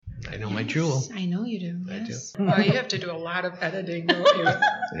I know my jewel. I know you do. I Yes. do. Oh, you have to do a lot of editing, don't you?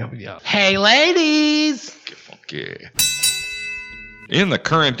 Yeah. Hey, ladies! Funky. In the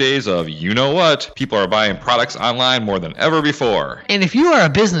current days of you-know-what, people are buying products online more than ever before. And if you are a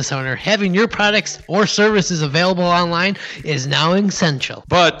business owner, having your products or services available online is now essential.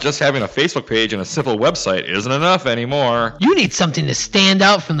 But just having a Facebook page and a simple website isn't enough anymore. You need something to stand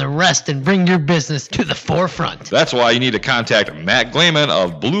out from the rest and bring your business to the forefront. That's why you need to contact Matt Glayman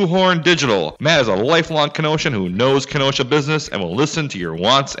of Blue Horn Digital. Matt is a lifelong Kenoshan who knows Kenosha business and will listen to your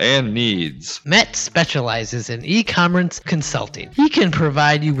wants and needs. Matt specializes in e-commerce consulting. He can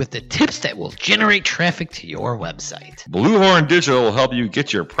provide you with the tips that will generate traffic to your website. Blue Horn Digital will help you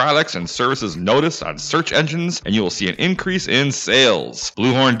get your products and services noticed on search engines, and you will see an increase in sales.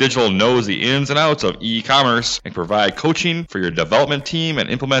 Blue Horn Digital knows the ins and outs of e-commerce and provide coaching for your development team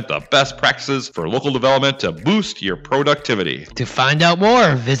and implement the best practices for local development to boost your productivity. To find out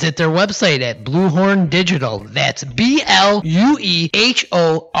more, visit their website at Blue Horn Digital. That's BLUEHORN,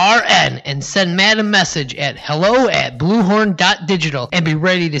 and send Matt a message at hello@bluehorn.digital and be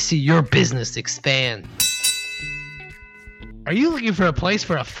ready to see your business expand. Are you looking for a place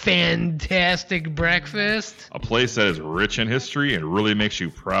for a fantastic breakfast? A place that is rich in history and really makes you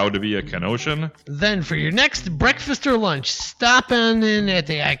proud to be a Kenoshan? Then for your next breakfast or lunch, stop on in at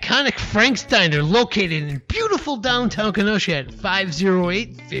the iconic Frank's Diner located in beautiful downtown Kenosha at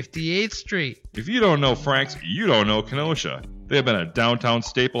 508 58th Street. If you don't know Frank's, you don't know Kenosha. They have been a downtown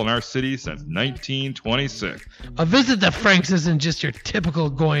staple in our city since 1926. A visit to Frank's isn't just your typical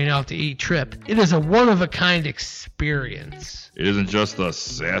going out to eat trip. It is a one-of-a-kind experience. It isn't just the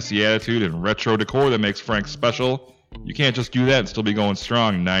sassy attitude and retro decor that makes Frank's special. You can't just do that and still be going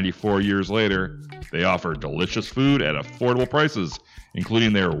strong 94 years later. They offer delicious food at affordable prices,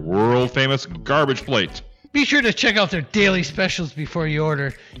 including their world-famous garbage plate. Be sure to check out their daily specials before you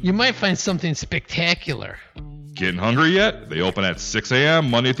order. You might find something spectacular. Getting hungry yet? They open at 6 a.m.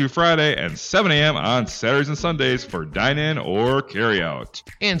 Monday through Friday and 7 a.m. on Saturdays and Sundays for dine-in or carry-out.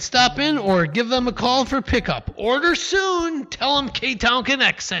 And stop in or give them a call for pickup. Order soon. Tell them K-Town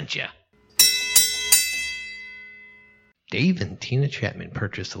Connect sent you. Dave and Tina Chapman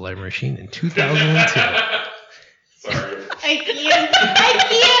purchased a letter machine in 2002. Sorry. I can't.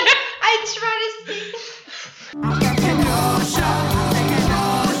 I try to speak.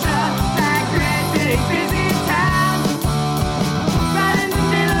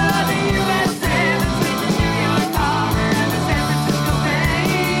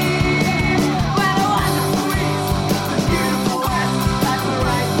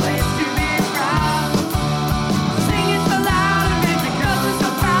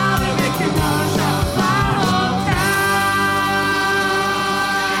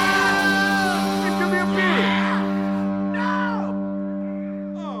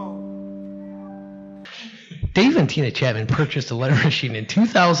 Dave and Tina Chapman purchased a letter machine in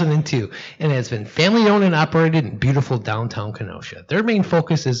 2002 and has been family owned and operated in beautiful downtown Kenosha. Their main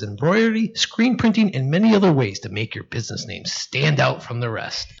focus is embroidery, screen printing, and many other ways to make your business name stand out from the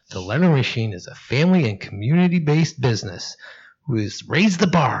rest. The letter machine is a family and community-based business who has raised the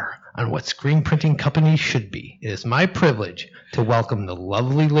bar on what screen printing companies should be. It is my privilege to welcome the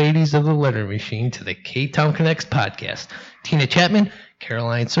lovely ladies of the letter machine to the K-Town Connects podcast. Tina Chapman,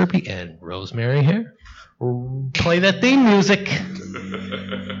 Caroline Serpy, and Rosemary Hare. Play that theme music. Your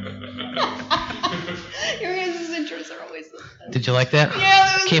guys' intros are always the best. Did you like that? Yeah,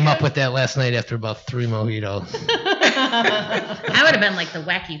 that was Came good. up with that last night after about 3 mojitos. I would have been like the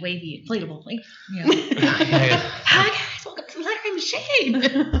wacky, wavy, inflatable. Like, yeah. Hi guys, welcome to the Lettering Machine.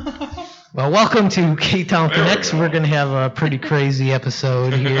 Well, welcome to K-Town There we Connects. go. We're going to have a pretty crazy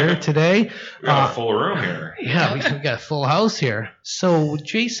episode here today. We got a full room here. Yeah, we got a full house here. So,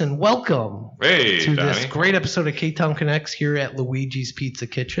 Jason, welcome Hey, to this Donnie. great episode of K-Town Connects here at Luigi's Pizza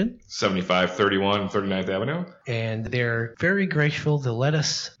Kitchen. 7531 39th Avenue. And they're very grateful to let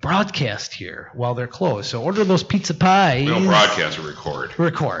us broadcast here while they're closed. So order those pizza pies. We don't broadcast, we record.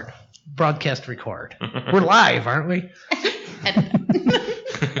 Record. Broadcast record. We're live, aren't we?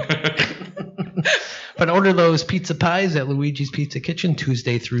 But order those pizza pies at Luigi's Pizza Kitchen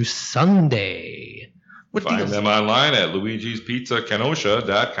Tuesday through Sunday. What Find deals? them online at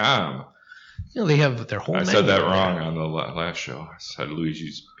luigispizzakenosha.com. You know, they have their whole I menu said that there. wrong on the last show. I said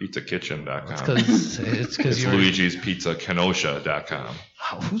luigispizzaKitchen.com. It's because It's you're... luigispizzakenosha.com.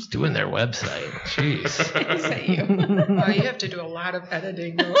 Oh, who's doing their website? Jeez. Is that you? Oh, you have to do a lot of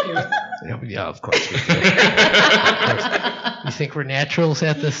editing, don't you? Yeah, of course we do. Of course. You think we're naturals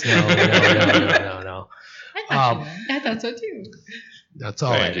at this? No. I thought you were. I thought so too. That's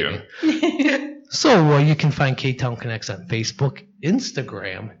all Thank I do. you. So you can find K-Town Connects on Facebook,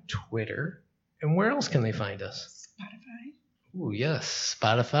 Instagram, Twitter, and where else can they find us? Spotify. Ooh, yes,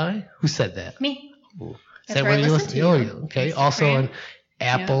 Spotify. Who said that? Me. Ooh. Is That's that where I where you listen listen? to Oh, you. yeah. Okay. Instagram. Also on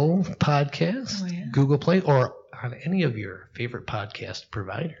Apple Podcasts, Oh, yeah. Google Play, or on any of your favorite podcast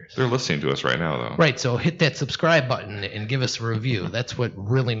providers. They're listening to us right now, though. Right. So hit that subscribe button and give us a review. That's what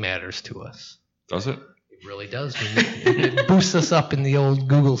really matters to us. Does it? It really does. It boosts us up in the old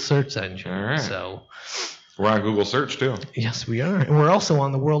Google search engine. All right. So, We're on Google search, too. yes, we are. And we're also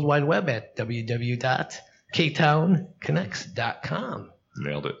on the World Wide Web at www.ktownconnects.com.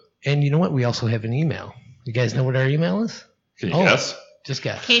 Nailed it. And you know what? We also have an email. You guys know what our email is? Can you Oh. guess? Just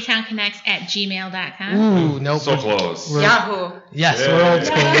guess. ktownconnects@gmail.com. Ooh, nope. So close. We're- Yahoo. Yes, Yeah. we're old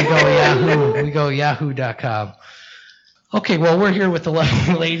school. We go Yahoo. We go yahoo.com. Okay, well, we're here with the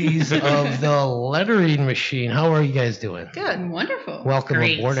lovely ladies of the Lettering Machine. How are you guys doing? Good. Wonderful. Welcome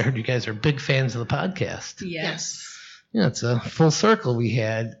Great. aboard. I heard you guys are big fans of the podcast. Yes. Yeah, it's a full circle. We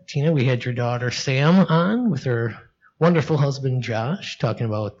had, Tina, we had your daughter Sam on with her wonderful husband Josh talking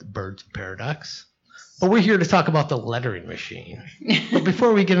about the Birds of Paradox. But we're here to talk about the Lettering Machine. But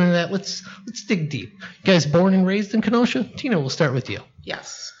before we get into that, let's dig deep. You guys born and raised in Kenosha? Tina, we'll start with you.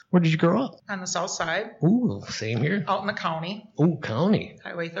 Yes. Where did you grow up? On the south side, Ooh, same here. out in the county, Ooh, county.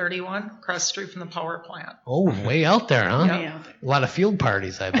 Highway 31, across the street from the power plant. Oh, way out there, huh? Yeah. A lot of field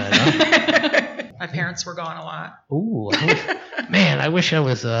parties, I bet. Huh? My parents were gone a lot. Ooh, man, I wish I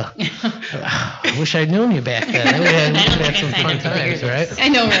was. I wish I'd known you back then. We had some fun times, right? I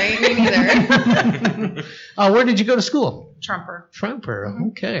know, right? Me neither. Where did you go to school? Trumper. Trumper.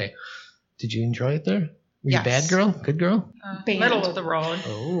 Okay. Did you enjoy it there? Were you a Yes. bad girl? Good girl? Band. Middle of the road.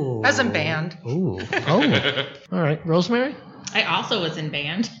 Oh. As in band. Ooh. Oh. All right. Rosemary? I also was in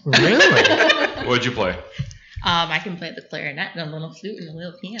band. Really? What'd you play? I can play the clarinet and a little flute and a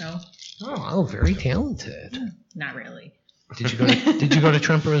little piano. Oh, very talented. Not really. Did you go to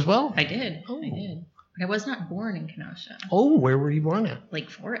Trumper as well? I did. Oh. I did. But I was not born in Kenosha. Oh, where were you born at?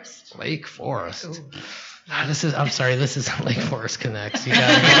 Lake Forest. Lake Forest. Ooh. I'm sorry, this is Lake Forest Connects. You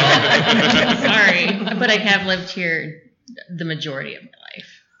gotta Sorry, but I have lived here the majority of my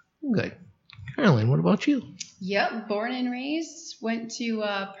life. go. Good. Carolyn, what about you? Yep. Born and raised. Went to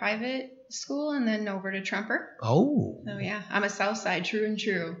private school and then over to Trumper. Oh, So yeah, I'm a South Side, true and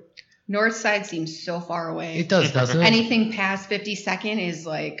true. North Side seems so far away. it does, doesn't it? Anything past 52nd is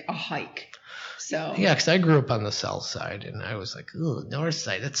like a hike. So Yeah, because I grew up on the south side, and I was like, "Ooh, north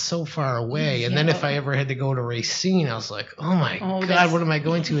side, that's so far away." And then if I ever had to go to Racine, I was like, "Oh my God, that's- what am I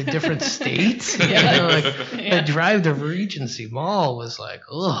going to? A different state?" Yeah. You know, like, Yeah. the drive to Regency Mall was like,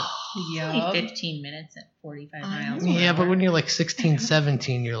 ugh. Yup. Only 15 minutes at 45 miles. Yeah, but when you're like 16,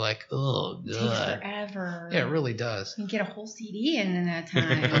 17, you're like, oh, Takes God. forever. Yeah, it really does. You can get a whole CD in that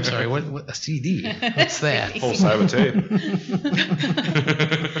time. I'm sorry, what a CD? What's that? Whole side of a tape.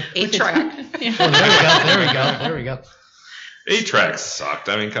 8-track. Yeah. Oh, there we go. 8 tracks sucked.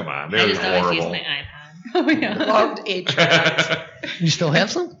 I mean, come on. I They were just always use horrible. my iPod. Oh yeah. Loved 8-tracks. You still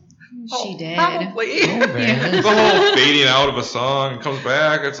have some? She did. Probably. Oh, very nice. The whole fading out of a song and comes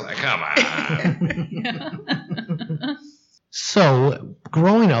back. It's like, come on. So,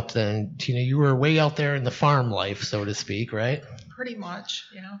 growing up then, Tina, you were way out there in the farm life, so to speak, right? Pretty much,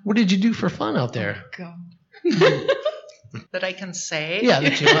 yeah. What did you do for fun out there? Go. That I can say. Yeah,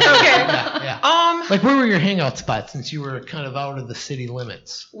 that you Okay. yeah. Like, where were your hangout spots since you were kind of out of the city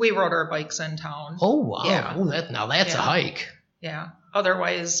limits? We rode our bikes in town. Oh, wow. Yeah. Oh, that's a Yeah. hike. Yeah.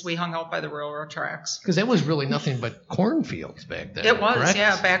 Otherwise, we hung out by the railroad tracks. Because that was really nothing but cornfields back then. It was, correct?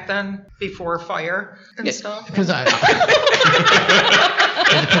 yeah, back then, before fire and Yeah, stuff. Because I had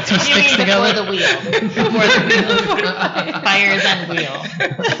to put two sticks Before together. the wheel. Before the wheel. Fires on wheel.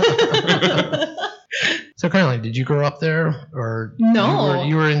 So, Caroline, did you grow up there, or No.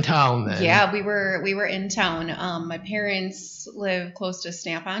 you were in town then? Yeah, we were in town. My parents live close to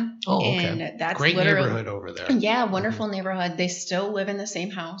Snap-on. Oh, okay. And that's Great literally neighborhood over there. Yeah, wonderful neighborhood. They still live in the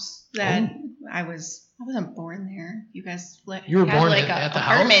same house that Oh. I wasn't born there. You guys You were had born like at a the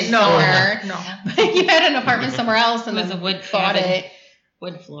house? apartment No, somewhere. no. You had an apartment somewhere else and It was then a wood bought cabin. it.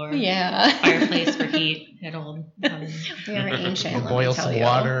 Wood floor. Yeah. Fireplace for heat. Had old. We are ancient. let me Boil tell some you.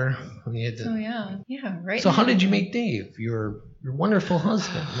 water. You had to- So yeah, right. So how did you meet Dave, your wonderful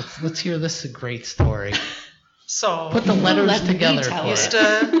husband? Let's hear this great story. So, Put the letters Let me together tell for it. used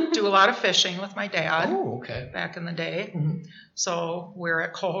us. to do a lot of fishing with my dad Oh, okay. back in the day. Mhm. So, we were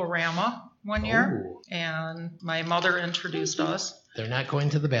at Kohorama one year, Oh, and my mother introduced us. they're not going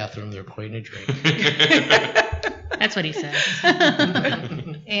to the bathroom. They're going to drink. That's what he said.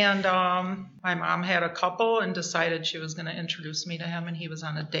 And my mom had a couple and decided she was going to introduce me to him, and he was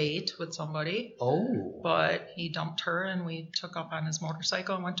on a date with somebody. Oh. But he dumped her, and we took up on his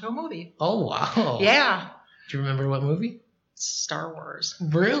motorcycle and went to a movie. Oh, wow. Yeah. Do you remember what movie? Star Wars.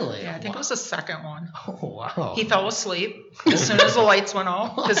 Really? Yeah, I think it was the second one. Oh, wow. He fell asleep as soon as the lights went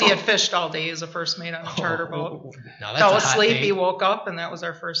off because he had fished all day as a first mate on a charter boat. Now that's Fell a hot asleep, date. he woke up, and that was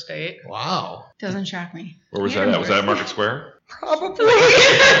our first date. Wow. Doesn't shock me. Where was that at? Was that at Market Square? Probably.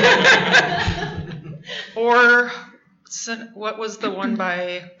 Or what was the one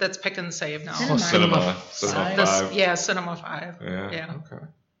that's Pick and Save now? Cinema Five. 5. Yeah, Cinema 5. Yeah. Okay.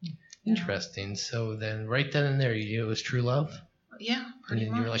 Interesting. So then right then and there, you knew it was true love? Yeah, And pretty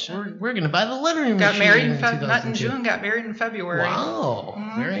then much. you were like, we're going to buy the lettering Got machine married in not in 2002. June, got married in February. Wow.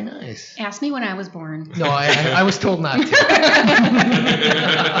 Mhm. Very nice. Ask me when I was born. No, I was told not to.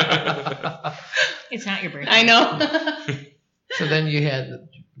 It's not your birthday. I know. So then you had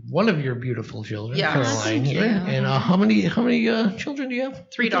one of your beautiful children, Yes. Caroline, Thank here. you. And how many children do you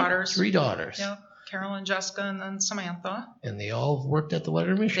have? 3 daughters. 3 daughters. Yeah, Carolyn, Jessica, and then Samantha. And they all worked at the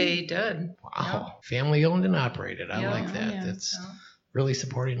lettering machine? They did. Wow. Family owned and operated. I Yeah. like that. Yeah. That's Yeah. really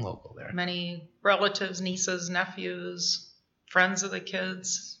supporting local there. Many relatives, nieces, nephews, friends of the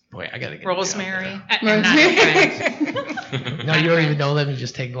kids. Boy, I got to get Rosemary. I'm not a friend. No, you don't even know them. You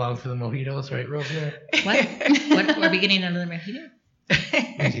just take along for the mojitos, right, Rosemary? What? We're beginning another mojito?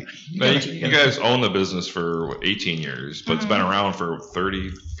 Now, you guys own the business for 18 years, but it's been around for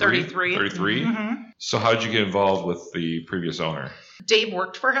 33. 33? Mhm. So how did you get involved with the previous owner? Dave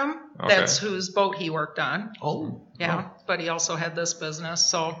worked for him. Okay. That's whose boat he worked on. Oh. Yeah, but he also had this business.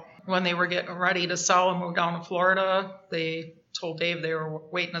 So when they were getting ready to sell and move down to Florida, they told Dave they were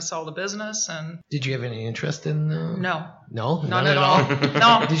waiting to sell the business, and Did you have any interest in? no, No, none at all.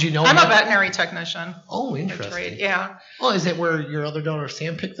 No, Did you know? I'm a that? veterinary technician. Oh, by interesting. trade. Yeah, Oh, is that where your other daughter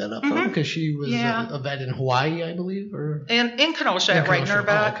Sam picked that up from? Mhm. Because she was Yeah. a vet in Hawaii, I believe, or and in Kenosha at Kenosha. Reitner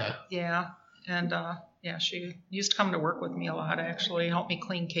Vet. Oh, okay. Yeah, and yeah, she used to come to work with me a lot. Actually, help me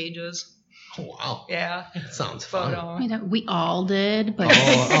clean cages. Oh, wow. Yeah, That sounds but fun. We all did, but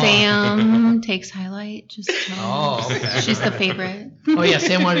Oh. Sam takes highlight. Just Oh, okay. she's the favorite. Oh, yeah.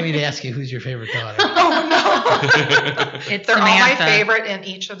 Sam wanted me to ask you who's your favorite daughter. oh no, It's they're all my Samantha. favorite in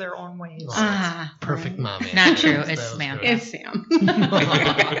each of their own ways. Oh, Ah, Perfect mom. Not true. That It's was Samantha. good. it's Sam.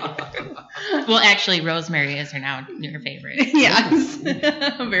 Well, actually, Rosemary is her favorite. Yes,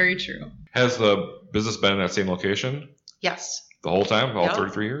 very true. Has the business been in that same location Yes. the whole time, all Yep.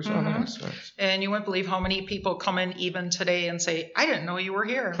 33 years? Oh, Mhm. nice. And you wouldn't believe how many people come in even today and say, I didn't know you were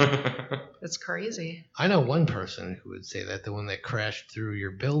here. nice. It's crazy. I know one person who would say that, the one that crashed through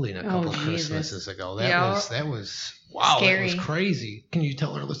your building a couple Jesus. Christmases ago. That Yeah. was wow, Scary. that was crazy. Can you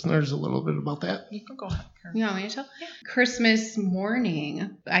tell our listeners a little bit about that? You can go ahead. Karen. You want me to tell? Christmas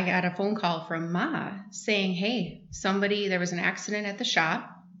morning, I got a phone call from Ma saying, hey, there was an accident at the shop.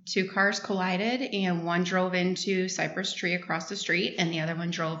 2 cars collided, and one drove into Cypress Tree across the street, and the other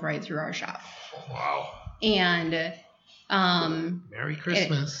one drove right through our shop. Wow. And Merry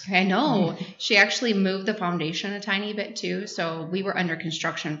Christmas. I know. She actually moved the foundation a tiny bit too. So we were under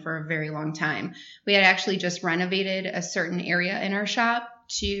construction for a very long time. We had actually just renovated a certain area in our shop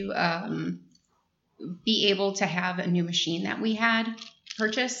to be able to have a new machine that we had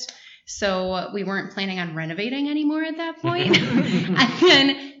purchased. So we weren't planning on renovating anymore at that point. And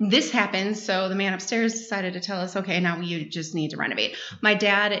then this happened. So the man upstairs decided to tell us, okay, now you just need to renovate. My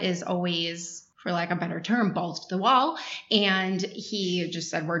dad is always, for lack of a better term, balls to the wall. And he just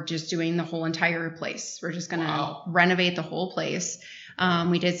said, we're just doing the whole entire place. We're just going to renovate the whole place.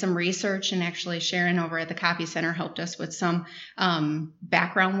 We did some research, and actually Sharon over at the Copy Center helped us with some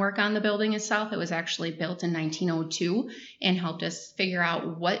background work on the building itself. It was actually built in 1902 and helped us figure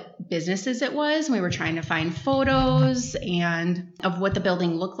out what businesses it was. We were trying to find photos and of what the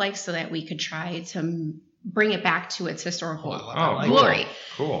building looked like so that we could try to bring it back to its historical glory.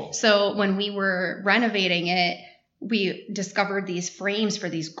 Cool. So when we were renovating it, we discovered these frames for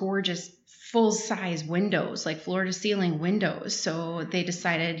these gorgeous full-size windows, like floor-to-ceiling windows. So they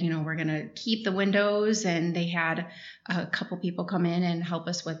decided, we're going to keep the windows, and they had a couple people come in and help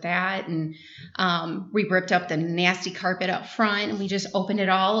us with that. And we ripped up the nasty carpet up front, and we just opened it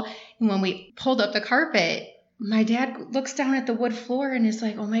all. And when we pulled up the carpet, my dad looks down at the wood floor and is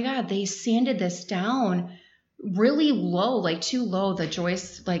like, oh my God, they sanded this down really low, like too low. The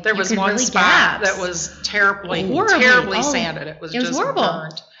joists, like There was one really spot gaps. that was terribly Horribly. terribly Oh, sanded. It was it was just horrible.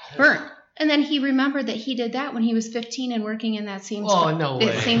 burnt. Burnt. And then he remembered that he did that when he was 15 and working in that same no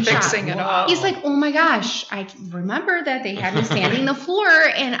way. same shop. Fixing it up. He's like, oh my gosh, I remember that they had me sanding the floor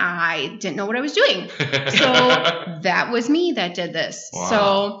and I didn't know what I was doing. So that was me that did this. Wow.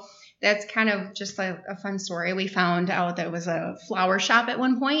 So that's kind of just like a fun story. We found out that it was a flower shop at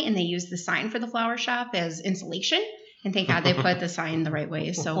one point, and they used the sign for the flower shop as insulation. And thank God they put the sign the right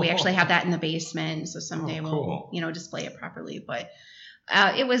way. So we actually have that in the basement. So someday cool. we'll, display it properly. But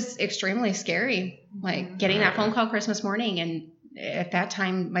it was extremely scary, like getting that phone call Christmas morning. And at that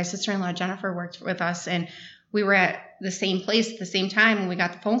time, my sister-in-law Jennifer worked with us, and we were at the same place at the same time when we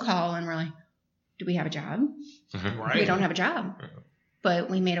got the phone call, and we're like, do we have a job? Right. We don't have a job. But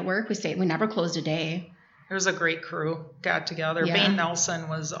we made it work. We never closed a day. It was a great crew got together. Yeah. Bain Nelson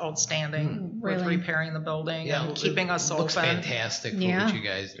was outstanding with Really. repairing the building Yeah, and keeping us it looks open. fantastic for Yeah. what you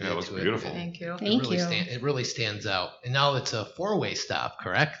guys did Yeah, it looks to beautiful. Thank you. Thank you. It really stands out. And now it's a 4-way stop,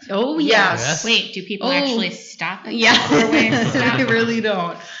 correct? Oh, Yes. yes. Wait, do people Oh. actually stop? at Yeah. the four-way stop? They really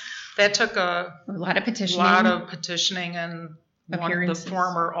don't. That took a A lot of petitioning. lot of petitioning, and one of the Appearances.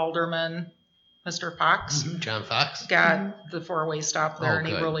 former alderman, Mr. Fox, John Fox? got the 4-way stop there, Oh, and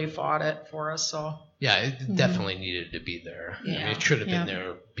he good. really fought it for us. So Yeah, it definitely needed to be there. I mean, Yeah. it should have been Yeah.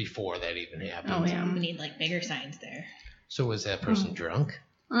 there before that even happened. Oh, yeah. We need like bigger signs there. So was that person drunk?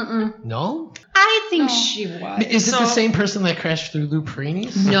 Mm-mm. No? I think No. she was. Is it the So- same person that crashed through Lou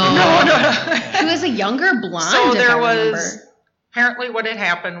Perini's? No. She was a younger blonde. So if there I was remember. apparently what had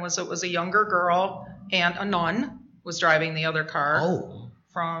happened was it was a younger girl and a nun was driving the other car Oh.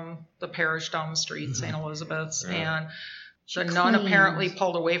 from the parish down the street, St. Elizabeth's, and the She nun cleaned. apparently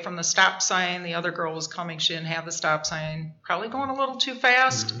pulled away from the stop sign. The other girl was coming. She didn't have the stop sign, probably going a little too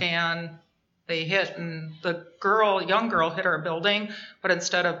fast, and they hit. And the young girl, hit our building, but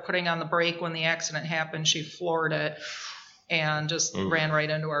instead of putting on the brake when the accident happened, she floored it and just ran right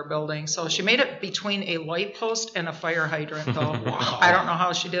into our building. So she made it between a light post and a fire hydrant, though. Wow. I don't know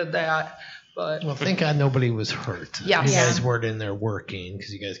how she did that, but Well, thank God nobody was hurt. Yes. You Yeah. guys weren't in there working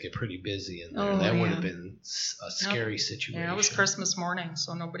because you guys get pretty busy in there. Oh, that would yeah. have been a scary situation. yeah, it was Christmas morning,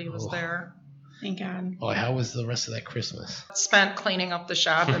 so nobody was Oh. there. Thank God. Oh, how was the rest of that Christmas? Spent cleaning up the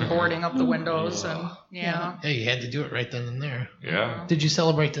shop and boarding up the windows, and yeah. Hey, you had to do it right then and there. Yeah. Did you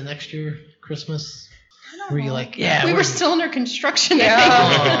celebrate the next year Christmas? Were you like, yeah, We were we're still under construction.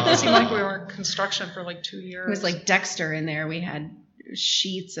 Yeah, Oh. it seemed like we were in construction for like 2 years. It was like Dexter in there. We had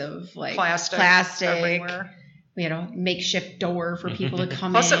sheets of like plastic everywhere. We had a makeshift door for people to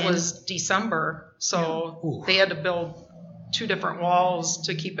come Plus, in. it was December, so Ooh. they had to build 2 different walls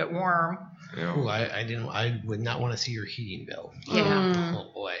to keep it warm. Yeah. Ooh, I would not want to see your heating bill. Yeah.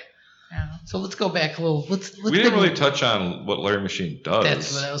 Oh boy. Yeah. So let's go back a little. Let's We didn't really touch on what Larry Machine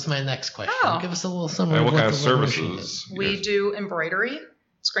does. That was my next question. Oh. Give us a little summary. And of what kind of the Letter Machine services? is. We do embroidery,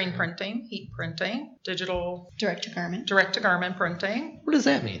 screen printing, heat printing, digital direct to garment. direct-to-garment printing. What does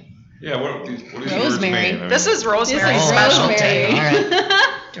that mean? Yeah, what these words Rosemary. mean? This is Rosemary's This is specialty. Rosemary. All right.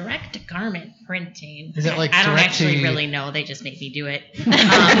 Direct to garment printing. Is it like I don't direct actually to- really know. They just make me do it.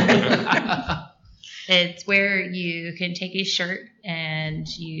 It's where you can take a shirt and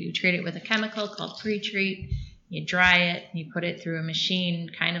you treat it with a chemical called pre-treat. You dry it, you put it through a machine,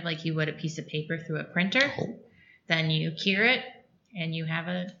 kind of like you would a piece of paper through a printer. Oh. Then you cure it, and you have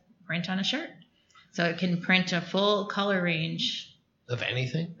a print on a shirt. So it can print a full color range Of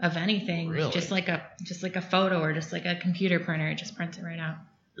anything? of anything, Really? just like a photo or just like a computer printer. It just prints it right out.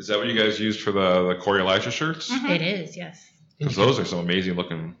 Is that what you guys used for the Corey Elijah shirts? Mhm. It is, yes. Because those are some amazing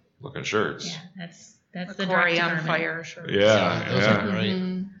looking shirts. Yeah, that's the The Corey on direct-to-garment. Fire shirt. Yeah, Those yeah. are great.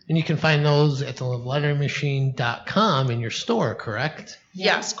 Mhm. And you can find those at the lettermachine.com in your store, correct?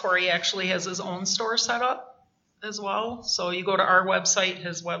 Yes, Corey actually has his own store set up as well. So you go to our website,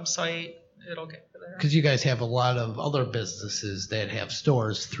 his website, it'll get you there. Because you guys have a lot of other businesses that have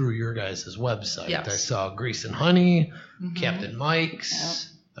stores through your guys' website. Yes. I saw Grease and Honey, Mhm. Captain Mike's.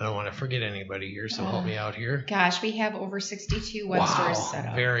 I don't want to forget anybody here, so help me out here. Gosh, we have over 62 web stores set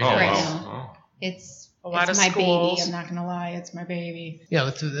up. Very Oh, right nice. now. wow. It's A lot it's of my schools. baby. I'm not gonna lie, it's my baby. Yeah,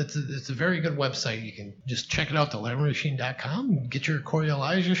 it's a very good website. You can just check it out, thelettermachine.com. Get your Corey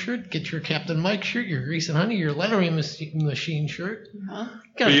Elijah shirt, get your Captain Mike shirt, your Grease and Honey, your lettering machine shirt. Huh?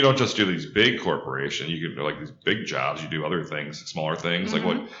 But you don't just do these big corporations. You can do like these big jobs. You do other things, smaller things. Like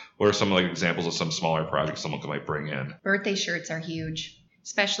what are some like examples of some smaller projects someone might bring in? Birthday shirts are huge,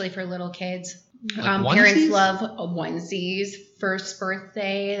 especially for little kids. Like Parents onesies? love onesies. First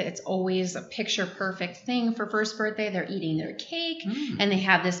birthday, it's always a picture perfect thing for first birthday. They're eating their cake and they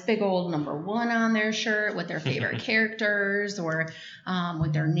have this big old number 1 on their shirt with their favorite characters or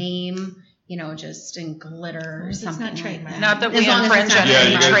with their name. just in glitter or It's not something like trademarked. that. Not that As we long as it's infringe not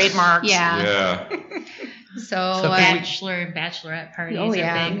any you guys- trademarks. Yeah. Yeah. So, Bachelor and bachelorette parties Oh,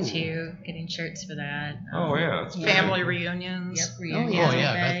 yeah. are big too. Getting shirts for that. Oh yeah. That's Family reunions. Yep, Oh, reunions yeah. are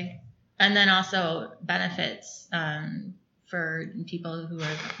Yeah, big. And then also benefits for people who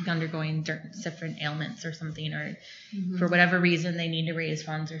are undergoing different ailments or something, or for whatever reason they need to raise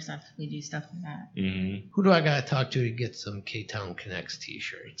funds or stuff. We do stuff like that. Mm-hmm. Who do I got to talk to get some K-Town Connects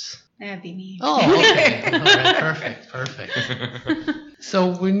t-shirts? that'd be me. Oh, okay. All right, perfect.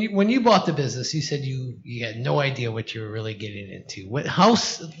 So when you bought the business, you said you had no idea what you were really getting into.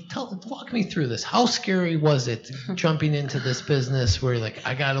 Walk me through this. How scary was it jumping into this business where you're like,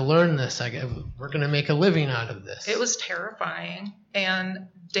 I got to learn this. We're going to make a living out of this. It was terrifying. And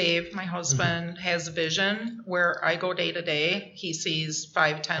Dave, my husband, has vision where I go day to day. He sees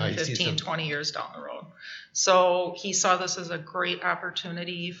 5, 10, he sees 15, them. 20 years down the road. So he saw this as a great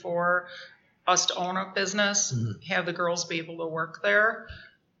opportunity for us to own a business, have the girls be able to work there.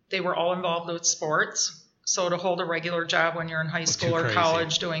 They were all involved with sports. So to hold a regular job when you're in high school or crazy.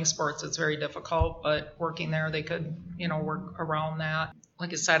 college doing sports, it's very difficult. But working there, they could, work around that.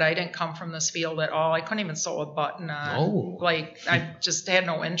 Like I said, I didn't come from this field at all. I couldn't even sew a button on. Oh. I just had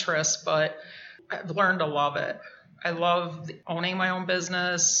no interest, but I've learned to love it. I love owning my own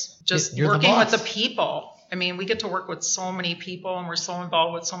business, just You're the working with the boss. people. I mean, we get to work with so many people, and we're so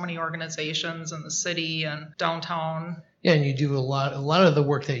involved with so many organizations in the city and downtown. Yeah, and you do a lot of the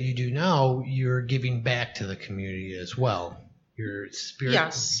work that you do now, you're giving back to the community as well. Your spirit,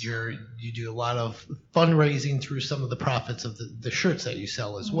 Yes. you do a lot of fundraising through some of the profits of the shirts that you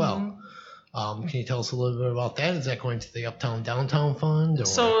sell as well. Can you tell us a little bit about that? Is that going to the Uptown Downtown Fund? Or?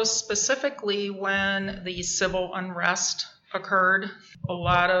 So specifically when the civil unrest occurred, a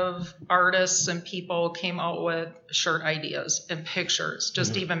lot of artists and people came out with shirt ideas and pictures,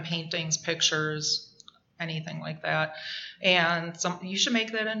 just even paintings, pictures, anything like that. And you should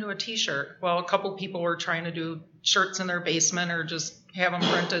make that into a t-shirt. Well, a couple people were trying to do shirts in their basement or just have them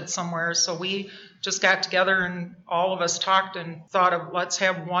printed somewhere. So we just got together and all of us talked and thought of, let's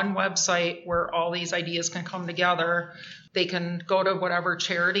have one website where all these ideas can come together. They can go to whatever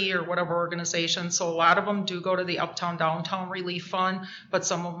charity or whatever organization. So a lot of them do go to the Uptown Downtown Relief Fund, but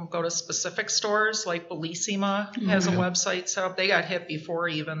some of them go to specific stores, like Bellissima has a website set up. They got hit before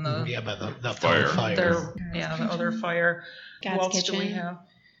even the by the Fire. fire. the other fire. God's Who else Kitchen. do we have?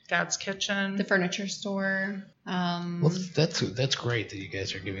 God's Kitchen. The furniture store. Well, that's great that you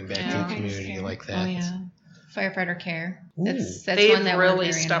guys are giving back to Yeah. the community like that. Oh, yeah. Firefighter care. Ooh. That's They've one that we're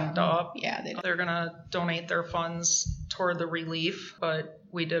really very stepped involved up. in. Yeah, they do. They're going to donate their funds toward the relief, but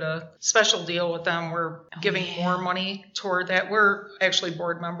we did a special deal with them. We're giving more money toward that. We're actually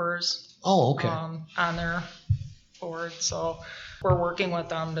board members Oh, okay. on their board, so we're working with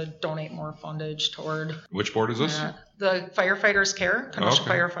them to donate more fundage toward Which board is this? that. The Firefighters Care, Kenosha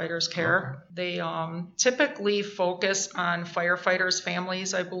Okay. Firefighters Care. They typically focus on firefighters'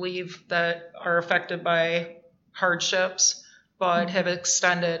 families, I believe, that are affected by hardships, but have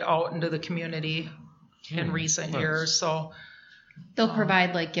extended out into the community in recent nice. years. So They'll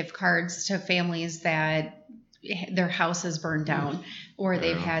provide like gift cards to families that their house is burned down or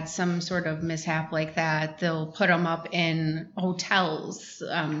they've had some sort of mishap like that. They'll put them up in hotels.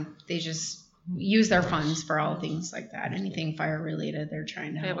 They just use their funds for all things like that. Anything fire related, they're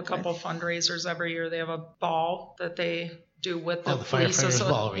trying to they have a help couple with. fundraisers every year. They have a ball that they do with the the police. firefighters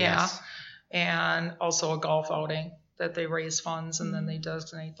ball, Yeah. yes. And also a golf outing that they raise funds and then they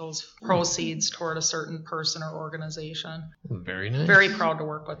designate those proceeds toward a certain person or organization. Very nice. Very proud to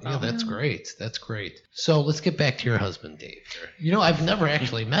work with them. Yeah, that's great. That's great. So let's get back to your husband, Dave. I've never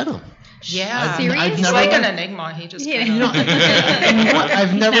actually met him. Yeah. I've He's never- like an enigma. He just Yeah. kinda- You know what?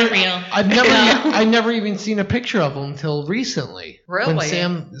 I've never, not real. I've never even seen a picture of him until recently. Really?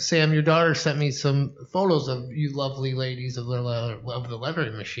 When Sam, your daughter sent me some photos of you lovely ladies of the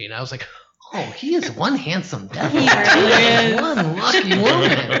lettering machine. I was like, oh, he is one handsome devil. He really is. One lucky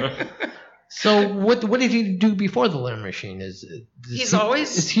woman. So what did he do before the lettering machine? Is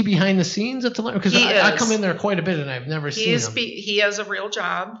he behind the scenes at the lettering? Because He I is. come in there quite a bit and I've never seen him. He has a real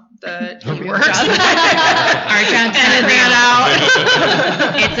job that A he real works. job. Our job's Edit not real.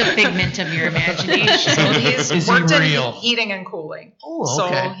 that out. It's a figment of your imagination. So he's Is he worked in real? heating and cooling. Oh,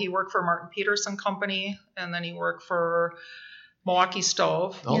 okay. So he worked for Martin Peterson Company, and then he worked for Milwaukee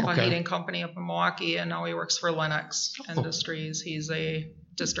Stove, Oh, a okay. heating company up in Milwaukee, and now he works for Lennox Industries. He's a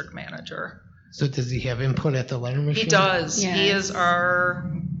district manager. So does he have input at the lettering machine? He does. Yes. He is our,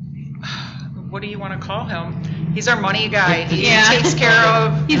 what do you want to call him? He's our money guy. He Yeah. takes care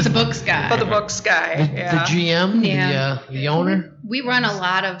of He's the books guy. the books guy. The Yeah. GM, Yeah. the owner. We run a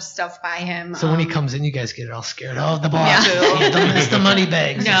lot of stuff by him. So when he comes in, you guys get all scared. Oh, the boss. Yeah. Don't miss the money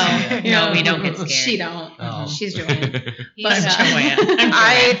bags. No, we don't get scared. She don't. Oh. She's Joanne. He's-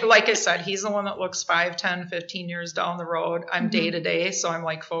 I'm like I said, he's the one that looks 5, 10, 15 years down the road. I'm day to day, so I'm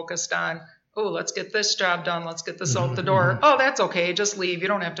like focused on, oh, let's get this job done. Let's get this out the door. Oh, that's okay. Just leave. You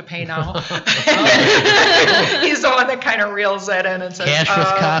don't have to pay now. He's the one that kind of reels that in and says, Cash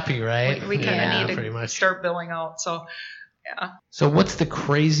with copy, right? we kind of Yeah, need pretty to much. start billing out. So, yeah. So what's the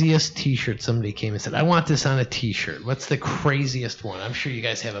craziest T-shirt somebody came and said, I want this on a T-shirt? What's the craziest one? I'm sure you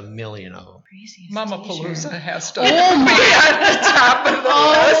guys have a million of them. Mama Palooza has to Oh be my- at the top of the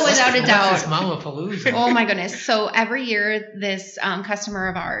Oh, list. without a doubt. What's this Mama Palooza? Oh my goodness. So every year, this customer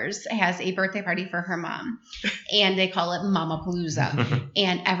of ours has a birthday party for her mom, and they call it Mama Palooza.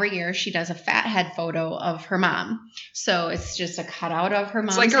 And every year, she does a fat head photo of her mom. So it's just a cutout of her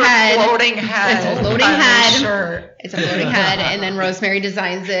mom's It's like head. her floating head. It's a floating on her head. shirt. It's a floating head, and then Rosemary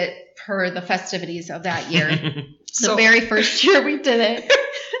designs it per the festivities of that year. The So- very first year we did it,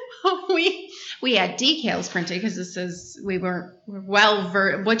 we had decals printed because we weren't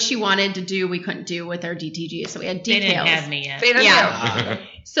what she wanted to do we couldn't do with our DTG, so we had decals. They didn't have me yet. They didn't Yeah. have-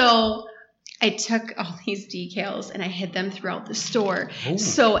 So I took all these decals and I hid them throughout the store. Ooh.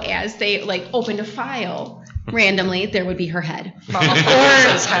 So as they opened a file randomly, there would be her head. Mama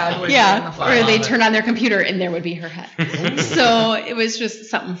Palooza's head would be in the Yeah, file. or they turn on their computer and there would be her head. So it was just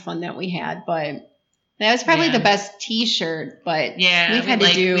something fun that we had, but that was probably Yeah. the best T-shirt. But Yeah, we've had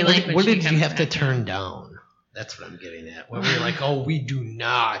to do. we like when What she did you comes have to back. turn down? That's what I'm getting at. When we're like, oh, we do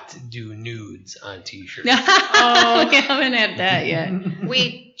not do nudes on T-shirts. Oh, we haven't had that yet.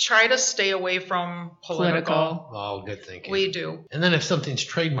 We try to stay away from political. Oh, good thinking. We do. And then if something's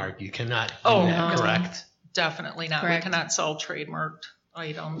trademarked, you cannot do Oh, that, no. correct? Definitely not. Correct. We cannot sell trademarked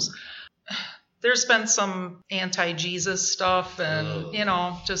items. There's been some anti-Jesus stuff and,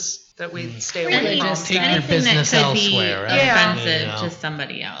 just that we stay away Really from. just Take your Anything business that could elsewhere, be right? Yeah. offensive You know. to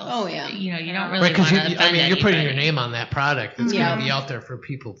somebody else. Oh, yeah. You don't Yeah. really Right, because want to offend you're putting your anybody. name on that product. It's Yeah. going to be out there for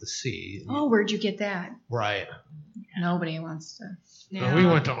people to see. Oh, where'd you get that? Right. Nobody wants to. Yeah. We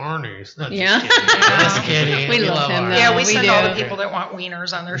went to Arnie's. Not Yeah. just kidding. Just kidding. We love him, Arnie's. Yeah, we We send do. all the people that want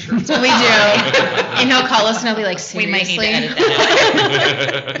wieners on their shirts. We do. And he'll call us and I'll be like, We might need seriously? to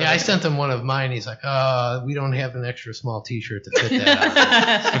edit that. Yeah, I sent him one of mine. He's like, we don't have an extra small T-shirt to fit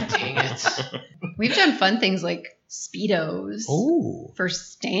that on. Dang it. We've done fun things like Speedos Oh. for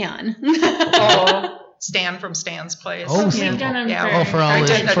Stan. Oh, Stan from Stan's Place. Oh, We've yeah. done them Yeah. for, Oh, for all I his,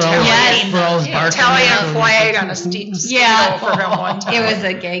 did the for all Italian- his, for all his Yeah. bartenders. Italian flag on a Speedo Yeah. for him one time. It was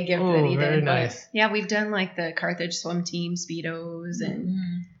a gay gift that he Oh, very did. but nice. yeah, we've done like the Carthage swim team Speedos, and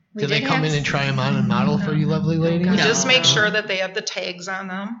we Do they did come have in and try them on and model for you lovely ladies? We No. just make sure that they have the tags on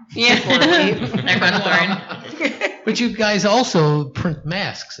them. Yeah. Before we They're unworn. But you guys also print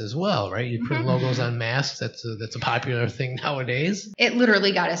masks as well, right? You print logos on masks. That's a popular thing nowadays. It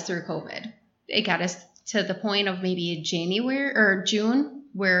literally got us through COVID. It got us to the point of maybe January or June,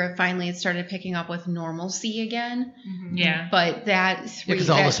 where finally it started picking up with normalcy again. Yeah. But that Because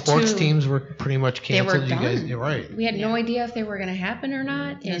all the sports teams were pretty much They were canceled. You guys, done. you're right. we had no idea if they were going to happen or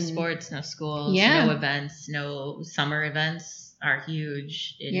not. No and sports, no schools, Yeah. no events, no summer events are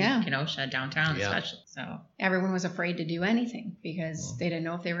huge in Yeah. Kenosha, downtown Yeah. especially. So everyone was afraid to do anything because they didn't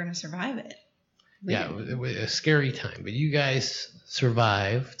know if they were going to survive it. We Yeah, did. it was a scary time, but you guys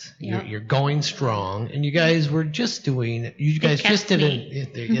survived. Yeah. You're going strong, and you guys were just doing. You guys kept just did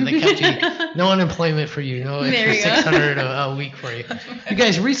they kept you. No unemployment for you. No There extra you go. $600 a week for you. You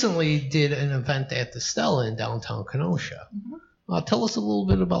guys recently did an event at the Stella in downtown Kenosha. Tell us a little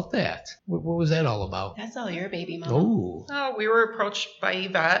bit about that. What was that all about? That's all your baby, Mama. Oh, Oh, we were approached by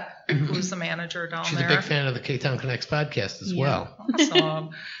Yvette, who's the manager down she's there. a big fan of the K-Town Connects podcast as Yeah. well. Awesome.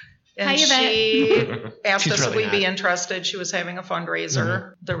 And Hi, she asked She's us if really we'd be not. interested. She was having a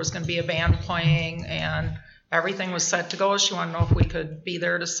fundraiser. There was going to be a band playing, and everything was set to go. She wanted to know if we could be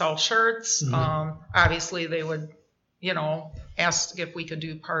there to sell shirts. Obviously, they would, ask if we could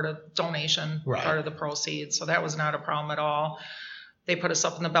do part of donation, Right. part of the proceeds. So that was not a problem at all. They put us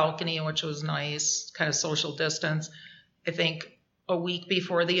up in the balcony, which was nice, kind of social distance. I think a week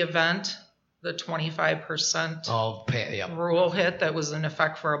before the event, the 25% Oh, yeah. rule hit that was in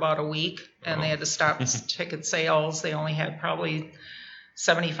effect for about a week, and they had to stop ticket sales. They only had probably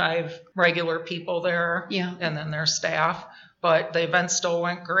 75 regular people there, Yeah. and then their staff. But the event still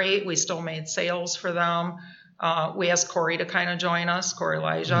went great. We still made sales for them. We asked Corey to kind of join us, Corey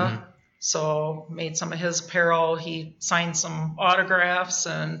Elijah. So made some of his apparel. He signed some autographs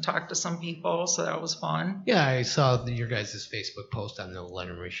and talked to some people. So that was fun. Yeah, I saw your guys' Facebook post on the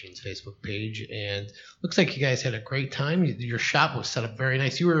Letter Machines Facebook page, and looks like you guys had a great time. Your shop was set up very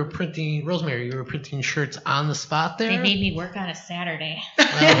nice. You were printing, Rosemary, you were printing shirts on the spot there? They made me work on a Saturday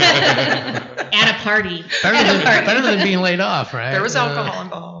at a party. Better than being laid off, right? There was alcohol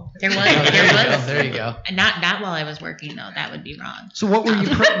involved. There was. There you go. Not while I was working though. That would be wrong. So what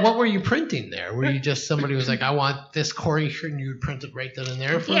were you printing there? Were you just somebody was like, I want this Corey shirt, and you would print it right then and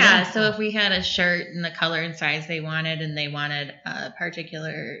there for them? So if we had a shirt in the color and size they wanted, and they wanted a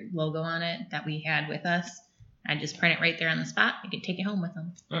particular logo on it that we had with us, I'd just print it right there on the spot. I could take it home with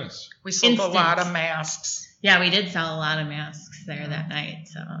them. Nice. We sold Instant. a lot of masks. Yeah, we did sell a lot of masks there that night,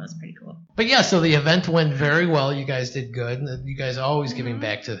 so it was pretty cool. But yeah, so the event went very well. You guys did good. You guys are always giving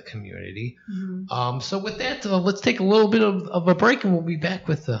back to the community. So with that, let's take a little bit of a break, and we'll be back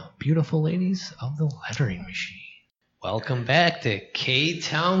with the beautiful ladies of the Lettering Machine. Welcome back to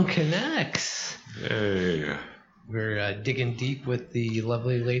K-Town Connects. Yay. We're digging deep with the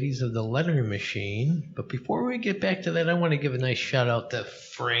lovely ladies of the Lettering Machine. But before we get back to that, I want to give a nice shout out to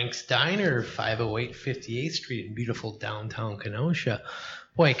Frank's Diner, 508 58th Street in beautiful downtown Kenosha.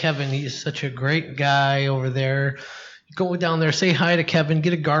 Boy, Kevin, he's such a great guy over there. Go down there, say hi to Kevin,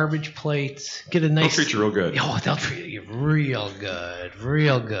 get a garbage plate, get a nice... They'll treat you real good. Oh, they'll treat you real good,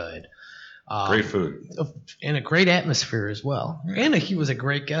 real good. Great food. And a great atmosphere as well. And he was a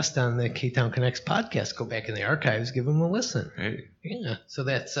great guest on the K-Town Connects podcast. Go back in the archives, give him a listen. Hey. Yeah, so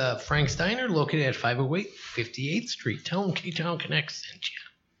that's Frank's Diner, located at 508 58th Street. Tell him K-Town Connects sent you.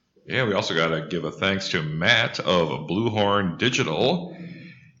 Yeah, we also got to give a thanks to Matt of Bluehorn Digital.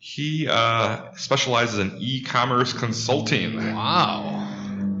 He specializes in e-commerce consulting.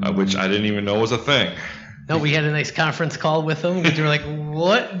 Wow. Which I didn't even know was a thing. No, we had a nice conference call with him because we were like,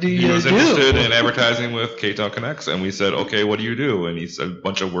 what do you do? He was interested in advertising with K-Town Connects, and we said, okay, what do you do? And he said a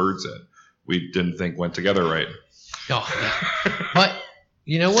bunch of words that we didn't think went together right. Oh, but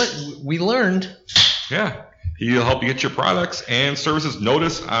you know what? We learned. Yeah. He'll help you get your products and services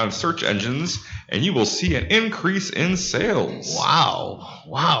noticed on search engines, and you will see an increase in sales.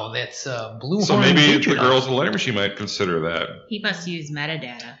 Wow. That's Bluehorn So maybe Digital. the girls in the Letter Machine might consider that. He must use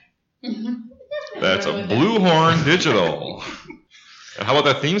metadata. That's a Bluehorn Digital. And how about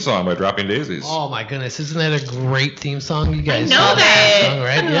that theme song by Dropping Daisies? Oh my goodness, isn't that a great theme song? You guys know saw that. song,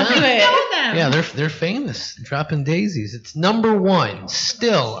 right? I know them. Yeah, they're famous. Dropping Daisies. It's number one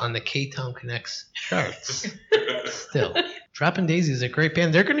still on the K-Town Connects charts. Still. Dropping Daisies is a great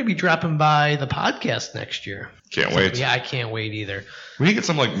band. They're going to be dropping by the podcast next year. Can't wait. Yeah, I can't wait either. We need to get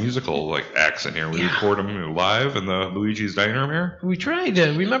some musical acts in here. We record them live in the Luigi's Dining Room here. We tried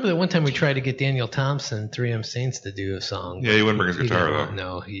to, remember that one time we tried to get Daniel Thompson, 3M Saints, to do a song. Yeah, he wouldn't bring his guitar though.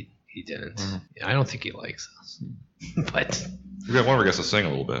 No, he didn't. I don't think he likes us. But We got one of our guests to sing a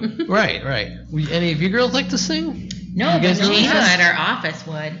little bit. right. Any of you girls like to sing? No, You but guys know Gina this? at our office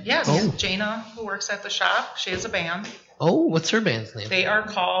would. Yes, Oh. Jana, who works at the shop, she has a band. Oh, what's her band's name? They are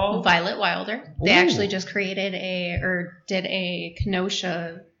called Violet Wilder. They Ooh. actually just created did a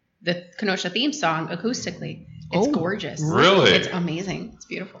the Kenosha theme song acoustically. It's Oh, gorgeous. really? It's amazing. It's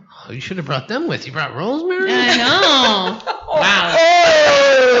beautiful. Oh, you should have brought them with. You brought Rosemary? I know. Wow.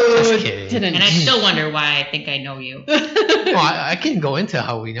 Just kidding. Didn't. And I still wonder why I think I know you. Oh, I can go into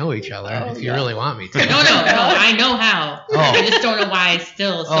how we know each other if you really want me to. No, I know how. Oh. I just don't know why I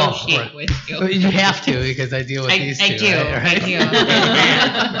still associate right. with you. You have to because I deal with these two. I do. Right? I do.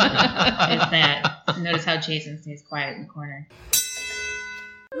 It's that. Notice how Jason stays quiet in the corner.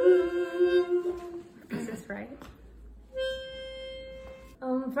 Is this right?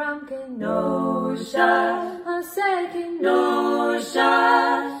 I'm from Kenosha, I said Kenosha,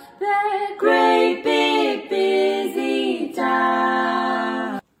 that great big busy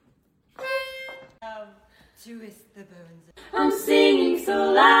town. Twist the bones. I'm singing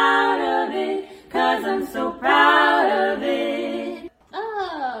so loud of it, 'cause I'm so proud of it.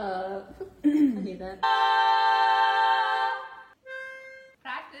 Oh, I need that.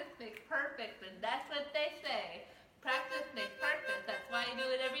 Practice makes perfect, and that's what they say. Practice makes perfect, that's why you do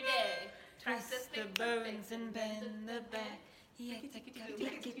it every day. Practice Twist the makes bones perfect. and bend the back. Yeah, take it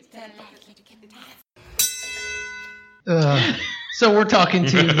So we're talking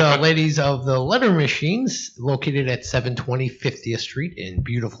to the ladies of the Letter Machines, located at 720 50th Street in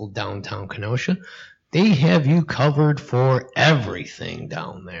beautiful downtown Kenosha. They have you covered for everything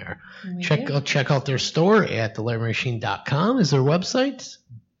down there. Check out their store at thelettermachine.com is their website.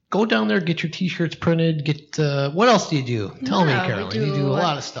 go down there, get your T-shirts printed. Get what else do you do? Tell me, Yeah, we Caroline. You do a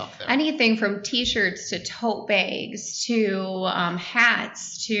lot of stuff there. Anything from T-shirts to tote bags to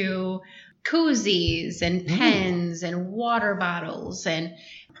hats to koozies and pens and water bottles and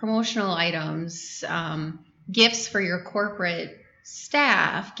promotional items, gifts for your corporate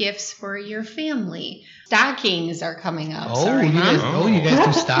staff, gifts for your family. Stockings are coming up. Sorry, you Mom. guys, you guys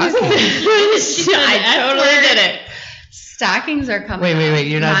do stockings. I totally did it. Stockings are coming up. Wait.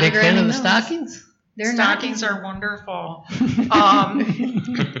 You're not a big fan of the Monogramming those. stockings? They're Stockings not. are wonderful.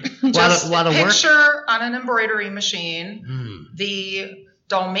 Lot Just of work. picture on an embroidery machine Mm. the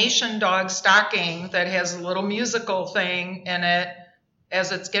Dalmatian dog stocking that has a little musical thing in it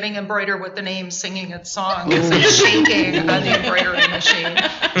as it's getting embroidered with the name singing its song as it's shaking on the embroidery machine.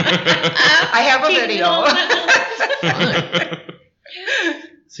 I have a video.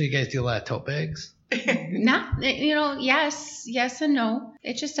 So you guys do a lot of tote bags? Not, yes and no.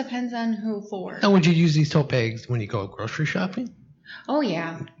 It just depends on who for. Now, would you use these tote bags when you go grocery shopping? Oh,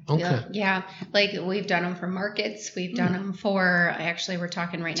 yeah. Okay. Yeah. Like we've done them for markets. We've done them for, actually, we're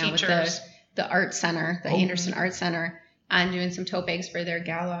talking right now Teachers. with the Art Center, the Anderson Art Center. I'm doing some tote bags for their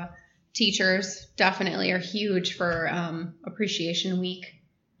gala. Teachers definitely are huge for Appreciation Week.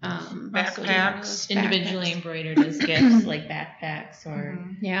 Backpacks. Individually embroidered as gifts, like backpacks or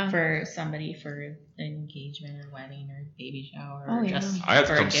Yeah. for somebody for an engagement or wedding or baby shower. Oh, or yeah. just I have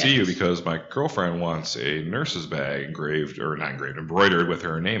to for a come see you gift. because my girlfriend wants a nurse's bag embroidered with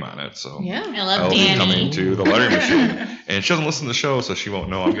her name on it. So Yeah. I I love will be Danny. coming to the lettering machine. And she doesn't listen to the show, so she won't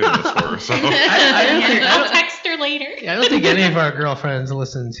know I'm getting this for her. So I don't think- I'll text her later. Yeah, I don't think any of our girlfriends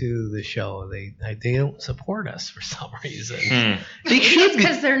listen to the show. They don't support us for some reason. They should be.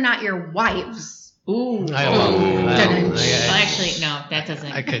 Because they're not your wives. Ooh. Well, Actually, no, that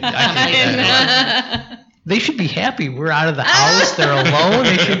doesn't. I could They should be happy. We're out of the house. They're alone.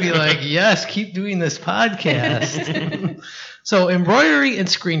 They should be like, yes, keep doing this podcast. So embroidery and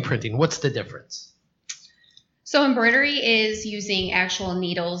screen printing, what's the difference? So embroidery is using actual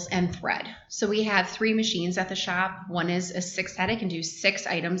needles and thread. So we have 3 machines at the shop. One is a 6-head. It can do 6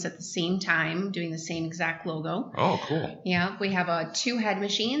 items at the same time, doing the same exact logo. oh, cool. Yeah, we have a 2-head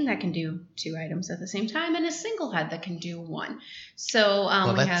machine that can do 2 items at the same time, and a single head that can do 1. So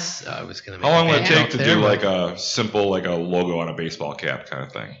Well, we that's have. I was going to. How long would it Yeah. take to do like a simple, like a logo on a baseball cap kind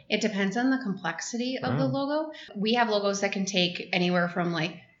of thing? It depends on the complexity of the logo. We have logos that can take anywhere from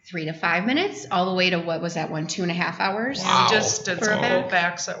like 3 to 5 minutes, all the way to what was that one, 2.5 hours? Yeah, we just did For some a back. quote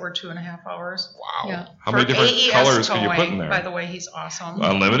backs that were 2.5 hours. Wow. Yeah. How many For different AES colors can you put in towing, there? By the way, he's awesome.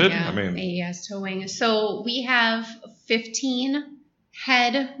 Unlimited? Yeah, I mean, AES towing. So we have 15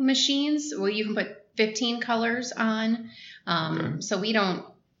 head machines where you can put 15 colors on. So we don't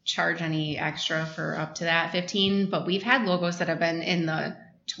charge any extra for up to that 15, but we've had logos that have been in the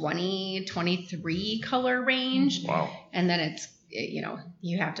 20, 23 color range. wow. And then it's,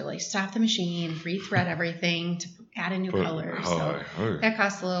 you have to like stop the machine, rethread everything to add a new color. So that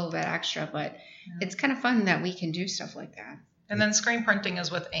costs a little bit extra, but it's kind of fun that we can do stuff like that. And then screen printing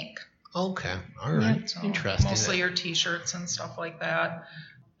is with ink. Okay. All right. So Interesting. Mostly your T-shirts and stuff like that.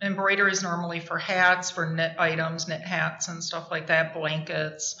 Embroidery is normally for hats, for knit items, knit hats and stuff like that,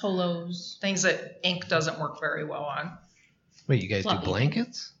 blankets, Polos. things that ink doesn't work very well on. Wait, you guys do Fluffy.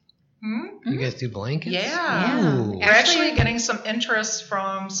 blankets? You guys do blankets? Yeah. Ooh. We're actually getting some interest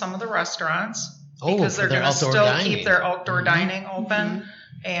from some of the restaurants because for they're their going to outdoor still dining. keep their outdoor dining open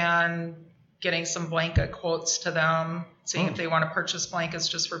and getting some blanket quotes to them, seeing if they want to purchase blankets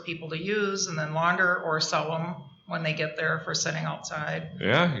just for people to use and then launder or sell them when they get there for sitting outside.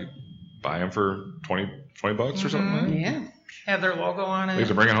 Yeah, you buy them for $20 or something. Yeah. Have their logo on it. They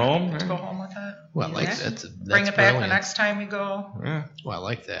to bring it home. To go home with it. Well, like Exactly. that's Bring it back brilliant. the next time you go. Yeah, Well, I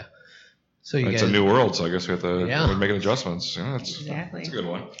like that. So you it's guys, a new world, so I guess we have to Yeah. we're making adjustments. Yeah, Exactly. it's a good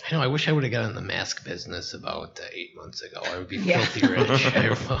one. I know. I wish I would have gotten in the mask business about 8 months ago. I would be Yeah. filthy rich. I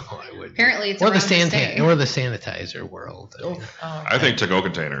would. Apparently it's or the around to stay. or the sanitizer world. I think to-go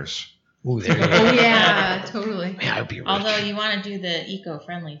containers. Ooh, there you go. Oh, yeah, totally. Man, I'd be rich. Although you want to do the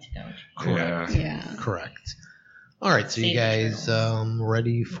eco-friendly to go. Correct. Yeah. Correct. All right. So you Save guys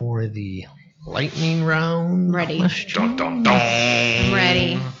ready for the lightning round? Ready. question? Dun, dun, dun. I'm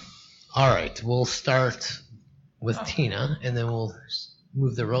ready. All right. We'll start with Tina, and then we'll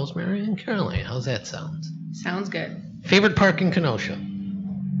move to Rosemary and Caroline. How's that sound? Sounds good. Favorite park in Kenosha?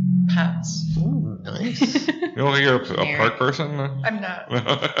 Pets. Ooh, nice. You don't think you're a park person? I'm not.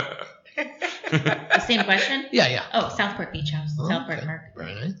 The same question? Yeah. Oh, Southport Beach House. Southport Okay. Park.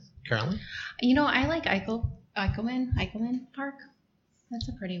 Very nice. Caroline? I like Eichelman Park. That's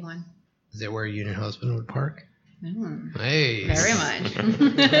a pretty one. Is that where you and your husband would park? Hey. Very much. Gee,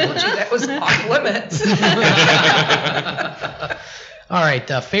 that was off limits. All right.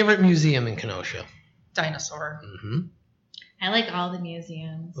 Favorite museum in Kenosha? Dinosaur. Mm-hmm. I like all the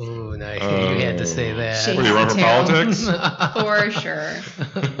museums. Oh, nice. You had to say that. She What do you run for has politics? For sure.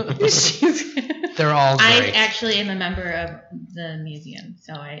 They're all I great. actually am a member of the museum,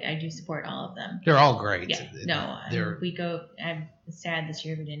 so I do support all of them. They're all great. Yeah, no, They're we go. I'm sad this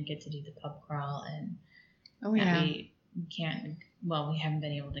year we didn't get to do the pub crawl, and Oh yeah. we can't. Well, we haven't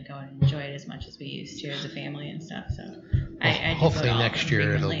been able to go and enjoy it as much as we used to as a family and stuff. So I do hopefully go to all next of them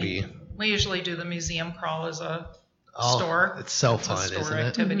year it'll frequently. be. We usually do the museum crawl as a Oh, store. It's so It's a fun, store isn't it?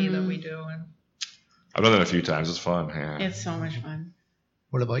 activity that Mhm. we do. And I've done that a few times. It's fun. Yeah. It's so much fun.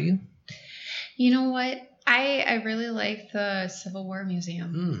 What about you? You know what? I really like the Civil War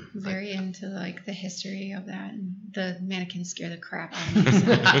Museum. Mm. Very into like the history of that, and the mannequins scare the crap out of me.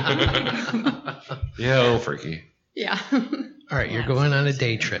 So. Yeah, a little freaky. Yeah. All right, you're going on a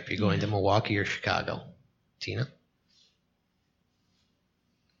day trip. You're going to Milwaukee or Chicago. Tina?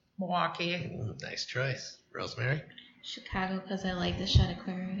 Milwaukee. Ooh, nice choice. Rosemary? Chicago because I like the Shedd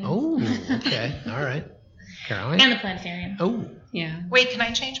Aquarium. Oh, okay. All right. Caroline? And the planetarium. Oh, Yeah. Wait, can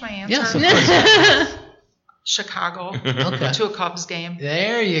I change my answer? yes, of course. Chicago Okay. to a Cubs game.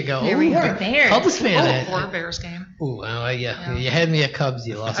 There you go. There we Ooh, go. you're a Bears. Cubs fan. Or a Bears game. Ooh, yeah. Yeah. You had me at Cubs.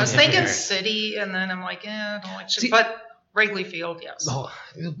 You lost I was me at thinking Bears. city, and then I'm like, I don't like See- but Wrigley Field, yes. Oh,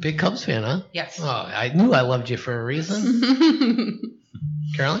 you're a big Cubs fan, huh? Yes. Oh, I knew I loved you for a reason.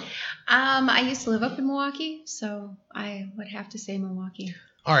 Caroline? I used to live up in Milwaukee, so I would have to say Milwaukee.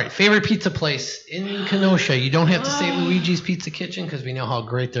 All right, favorite pizza place in Kenosha. You don't have to say Luigi's Pizza Kitchen because we know how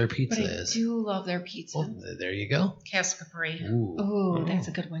great their pizza But I is. do love their pizza. Well, there you go. Casa Capri. Ooh. Oh, that's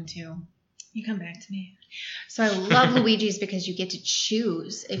a good one too. You come back to me. So I love Luigi's because you get to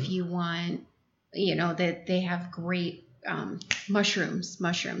choose if you want, that they have great mushrooms,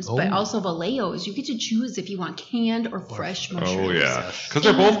 but Oh. also Vallejos. You get to choose if you want canned or fresh mushrooms. Oh, yeah. Because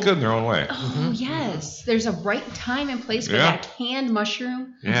they're both good in their own way. Oh, yes. There's a right time and place for Yeah. that canned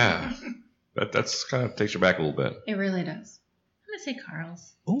mushroom. Yeah. That's kind of takes you back a little bit. It really does. I'm gonna say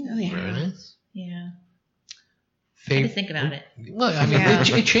Carl's. Ooh, Oh, yeah. very nice. Yeah. I had to think about it. Look, I mean, Yeah.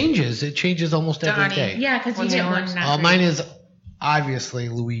 it changes. It changes almost every Donnie. day. Yeah, because What's you get yours? one. Not Mine is obviously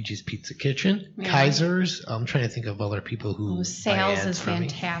Luigi's Pizza Kitchen, Yeah. Kaiser's. I'm trying to think of other people who. Oh, buy sales ads is for me.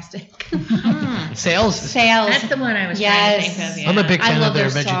 fantastic. Sales. Sales. That's the one I was Yes. trying to think of. Yeah. I'm a big I fan love of their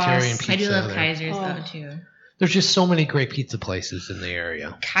their vegetarian sauce. pizza. I do love there. Kaiser's Oh. though too. There's just so many great pizza places in the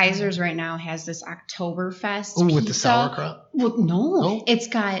area. Kaiser's right now has this Oktoberfest Oh, pizza. with the sauerkraut. Well, no. Oh. It's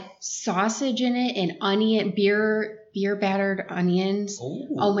got sausage in it and onion, beer battered onions.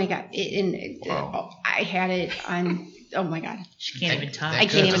 Oh my god! Wow. I had it on. Oh my god! She can't even talk. I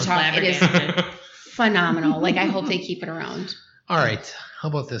can't even She's talk. It is- flabbergasted. Phenomenal. Like I hope they keep it around. All right. How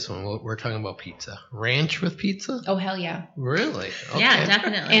about this one? We're talking about pizza. Ranch with pizza? Oh hell yeah! Really? Okay. Yeah,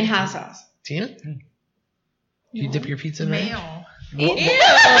 definitely. And hot sauce. Tina? You dip your pizza in ranch? Mayo. Oh,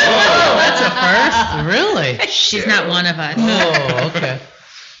 that's a first? Really? She's not one of us. Oh, okay.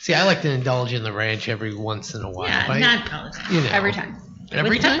 See, I like to indulge in the ranch every once in a while. Yeah, right? not all the time. You know. Every time.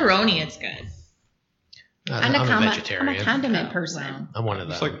 Every With time? pepperoni, it's good. I'm I'm a I'm vegetarian. a condiment Oh, person. wow. I'm one of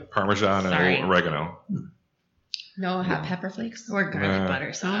them. It's like Parmesan Sorry. and oregano. No hot pepper flakes. Or garlic Yeah.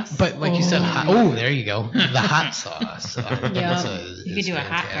 butter sauce. But like you said, there you go. The hot sauce. Yeah. You could do a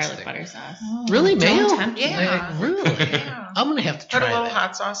hot garlic butter sauce. Really, mayo? Don't tempt me. Yeah. Like, really? Yeah. I'm gonna have to Put a try little that.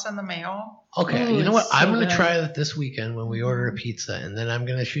 hot sauce in the mayo. Okay, Ooh, you know what? it's I'm so gonna good. try that this weekend when we order a pizza, and then I'm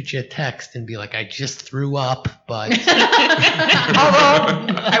gonna shoot you a text and be like, I just threw up, but Although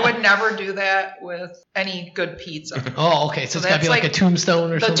I would never do that with any good pizza. oh, okay, so So it's gotta be that's like a like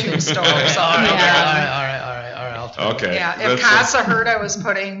tombstone or the something. tombstone Okay. sauce. All right, Yeah. all right. I'll try. Okay. Yeah, if That's Casa heard I was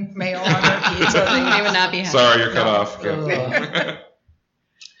putting mayo on their pizza, They would not be happy. Sorry, you're cut No. off.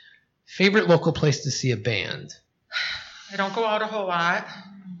 Favorite local place to see a band? I don't go out a whole lot.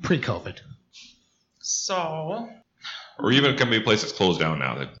 Pre-COVID. So, Or even it can be a place that's closed down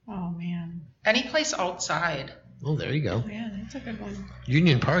now. That Oh man. any place outside. Oh, there you go. Yeah, that's a good one.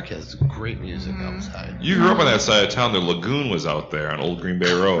 Union Park has great music outside. you grew up on that side of town. The lagoon was out there on Old Green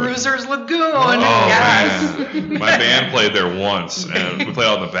Bay Road. Cruisers Lagoon. Oh yes. man, my band played there once, and we played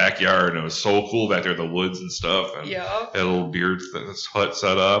out in the backyard, and it was so cool back there, the woods and stuff, and Yeah. had a little beer hut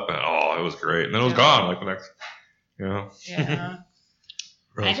set up, and it was great. And then it was gone like the next, Yeah.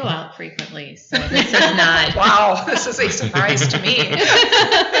 I go out frequently, so this is not. Wow, this is a surprise to me.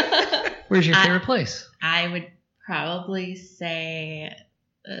 Where's your I- favorite place? I would probably say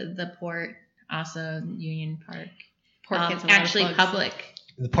the port, also Union Park. Port gets a lot of Actually, plugs. Public.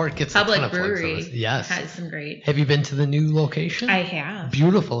 The park gets Public a ton of Brewery fun. Yes. has some great. Have you been to the new location? I have.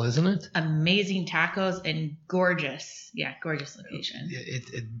 Beautiful, isn't it? Amazing tacos and gorgeous. Yeah, gorgeous location.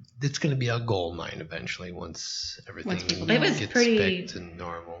 It's going to be a gold mine eventually once everything people It was gets pretty- back to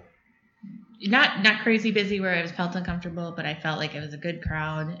normal. Not crazy busy where I felt uncomfortable, but I felt like it was a good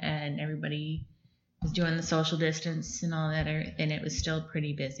crowd and everybody was doing the social distance and all that, and it was still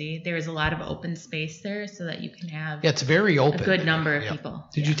pretty busy. There was a lot of open space there so that you can have Yeah, it's very a open. good number of Yeah. people.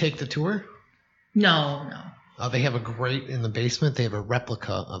 Did you take the tour? No. They have a great, in the basement, they have a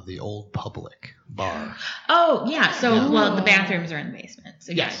replica of the old Public bar. Oh, yeah. So, Yeah. well, the bathrooms are in the basement.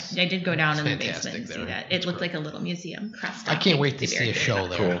 So, Yes. yeah, I did go down It's in the fantastic basement and see there. that. It's It looked great. like a little museum. I can't wait to see a show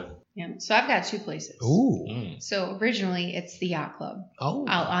there. Cool. Yeah. So I've got 2 places. Ooh. So originally it's the yacht club Oh.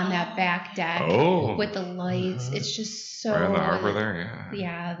 out on that back deck Oh. with the lights. It's just so Right on the harbor there,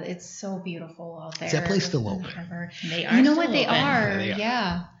 yeah. Yeah, it's so beautiful out there. Is that place still on the open? harbor. They are You know still what they open. are? Yeah, they are.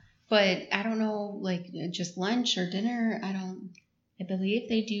 Yeah. But I don't know, like just lunch or dinner. I don't. I believe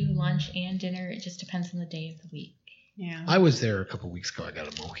they do lunch and dinner. It just depends on the day of the week. Yeah. I was there a couple weeks ago. I got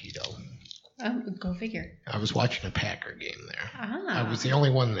a mojito. Go figure. I was watching a Packer game there. Ah. I was the only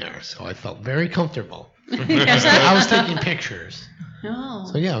one there, so I felt very comfortable. I was taking pictures. No.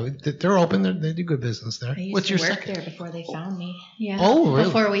 So yeah, they're open. They do good business there. I used What's to your work second? there before they found me. Yeah. Oh, really?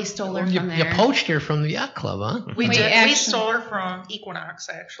 Before we stole her You from you there. poached her from the yacht club, huh? We Wait, did. actually- We stole her from Equinox,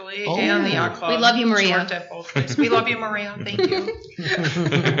 actually, Oh. and the yacht club. We love you, She Maria. worked at both places. We love you, Maria. Thank you.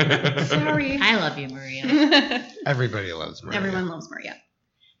 Sorry. I love you, Maria. Everybody loves Maria. Everyone loves Maria.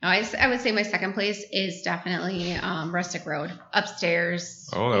 No, I would say my second place is definitely Rustic Road upstairs.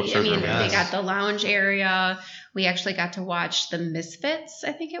 Oh, the upstairs room, they yes. got the lounge area. We actually got to watch the Misfits.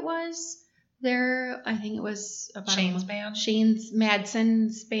 I think it was there. I think it was about Shane's band? Shane's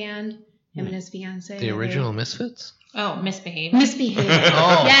Madsen's band. Him and his fiance. The original Misfits? Oh, misbehave. Misbehave.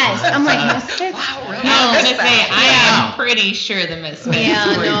 Oh. Yes, I'm like Misfits. Wow, really? No, I missed misbehave. that. I am pretty sure the misfits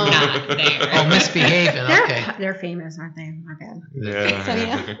Yeah, were no. not there. Oh, misbehaving. Okay. They're famous, aren't they? My bad. Yeah. So,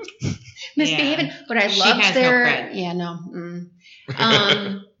 yeah. Misbehaving, but I She loved has no their cred. yeah no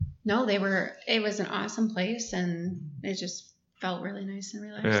no they were it was an awesome place and it just felt really nice and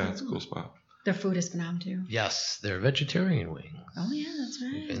relaxing. Yeah, it's a cool spot. Their food is phenomenal too. Yes, they're vegetarian wings. Oh yeah, that's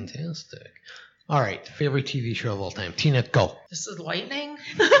right. Fantastic. All right, favorite TV show of all time. Tina, go. This is lightning.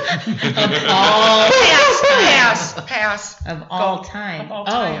 Of all Pass. Of all Go. time. Of all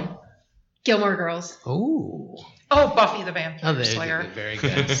time. Oh, Gilmore Girls. Oh, Oh, Buffy the Vampire there you Slayer. go. Very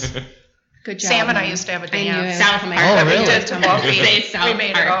good. Good job. Sam and I man. used to have a I knew dance. it. South Oh, America. really? We did to Buffy. Say South We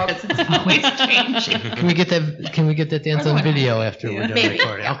made it Park up. 'cause it's always changing. Can we get that? Can we get that dance on video after we're done Maybe.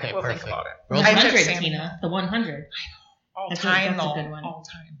 recording? Yeah, Okay, we'll perfect. think about it. Roll- I took 100, Sam- Tina. The 100. All That's time, a though. good one. All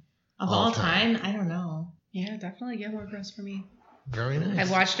time. Of All all time. time? I don't know. Yeah, definitely Gilmore Girls for me. Very nice.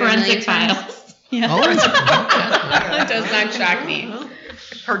 I've watched it a million Forensic times. Files. Yeah. Oh, okay. It does not shock me.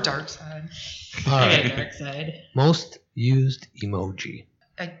 Her dark side. All I got a right. dark side. Most used emoji.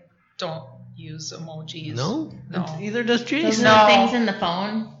 I don't use emojis. No? No. Either does Those Jason. are No. the things in the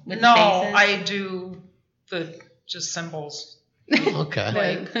phone with No, faces. I do the just symbols. Okay.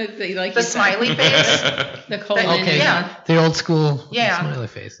 Like The you said. smiley face. The colon. Okay. Yeah. The old school Yeah. smiley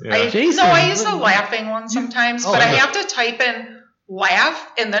face. Yeah. I use the laughing one sometimes, Oh, but I yeah. have to type in laugh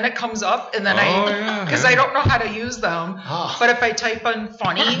and then it comes up and then yeah. because I don't know how to use them. Oh. But if I type in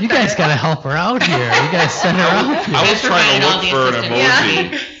funny, You guys got to help her out here. You guys send her out here. I was trying to Provided all look the for an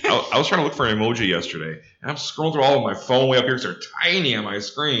assistance. emoji. I was trying to look for an emoji yesterday. And I'm scrolling through all of my phone way up here because they're tiny on my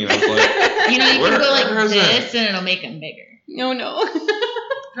screen. I was like, You know, you Where- can go like where is this and it'll make them bigger. No, no.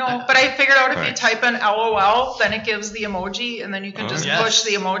 no, but I figured out if you Thanks. type in LOL, then it gives the emoji, and then you can Oh. just Yes. push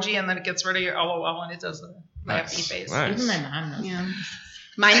the emoji, and then it gets rid of your LOL, and it does the laughy Nice. face. nice. Even my mom knows. Yeah.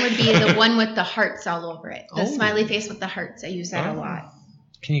 Mine would be the one with the hearts all over it. The Oh. smiley face with the hearts. I use that a Oh. lot.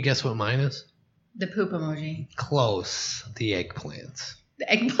 Can you guess what mine is? The poop emoji. Close. The eggplant.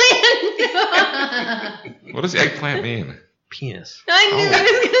 The eggplant. What does eggplant mean? Penis. I knew I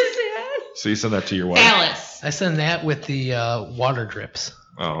was going to say that. So you send that to your wife? Alice. I send that with the water drips.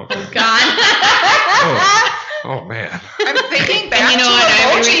 Oh, okay. God. Oh, man. I'm thinking back you know to what?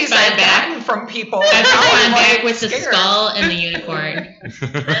 I would emojis respond I've back. gotten from people. I've Now I'm, gone back like, with the scared. skull and the unicorn.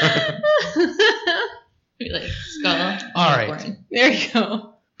 Like skull. All right. unicorn. There you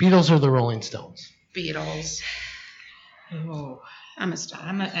go. Beatles or the Rolling Stones? Beatles. Oh. I'm a star.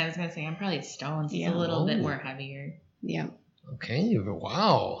 I was gonna say I'm probably Stones. It's Yeah. a little bit Oh. more heavier. Yeah. Okay.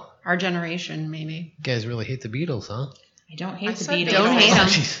 Wow. Our generation, maybe. You guys really hate the Beatles, huh? I don't hate I the said Beatles. Don't hate Oh, 'em.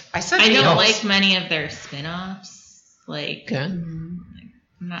 jeez. I said I Beatles. don't like many of their spin-offs. Like Okay. Mhm.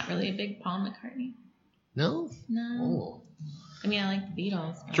 I'm not really a big Paul McCartney. No? No. Oh. I mean, I like the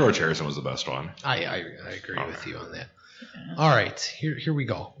Beatles. but- George Harrison was the best one. I agree with you on that. All right, here we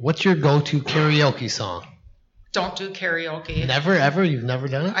go. What's your go-to karaoke song? Don't do karaoke. Never, ever? You've never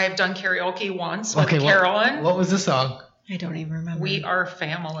done it? I have done karaoke once with Okay, Carolyn. what was the song? I don't even remember. We are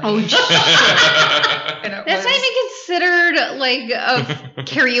family. Oh, shit. And it That's was- not even considered like a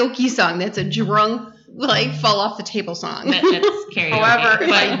karaoke song. That's a drunk, like, fall off the table song. That's karaoke. However, if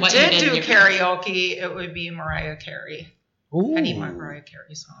But I what you did in do your- karaoke, it would be Mariah Carey. Ooh. Any Mariah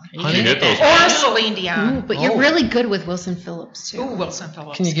Carey song. Honey, You hit those. Or Celine Dion. Ooh, but you're Oh. really good with Wilson Phillips, too. Ooh, Wilson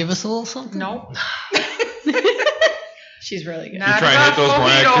Phillips. Can you give us a little something? Nope. She's really good. Not try and hit enough those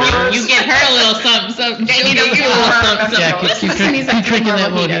Mariah mojitos. Carey? You give her a little something, so you She'll need give to you do a a little round something. of Yeah, those. keep He's like, drinking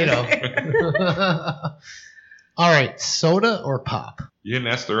that more mojito. All right, soda or pop? You didn't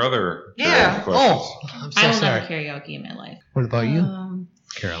ask their other Yeah. karaoke questions. Oh, I'm I so will sorry. never karaoke in my life. What about you, Um,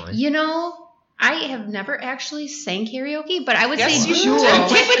 Caroline? you know, I have never actually sang karaoke, but I would Yes, say you Jewel. did.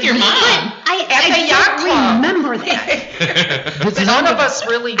 Get with your mom. At the I yacht don't club. remember that. None of us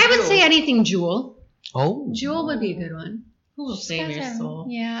really do. I would say anything Jewel. Oh, Jewel would be a good one. Who will save your soul?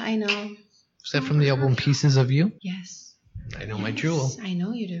 Yeah, I know. is that from the album Pieces of You? Yes. I know my jewel. I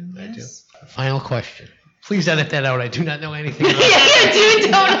know you do. I do. Yes. Final question. Please edit that out. I do not know anything about Yeah, it. you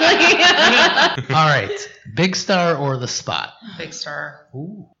do totally. All right, Big Star or The Spot? Big Star.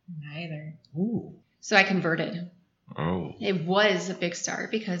 Ooh, Neither. ooh. So I converted. Oh. It was a Big Star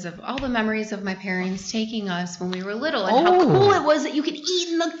because of all the memories of my parents taking us when we were little and how Oh. cool it was that you could eat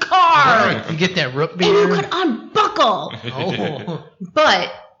in the All car right, you get that root and beer. you could unbuckle. Oh,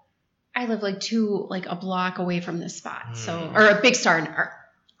 But I live like a block away from this spot, so or a Big Star. Or,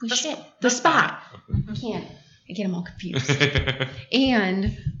 The- shit, the spot. I can't. I get them all confused.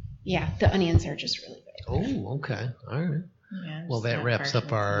 And yeah, the onions are just really good. oh, okay. All right. Yeah, Well, that wraps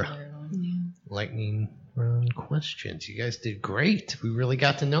up our lightning round questions. You guys did great. We really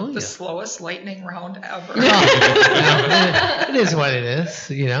got to know you. The slowest lightning round ever. Oh, it is what it is,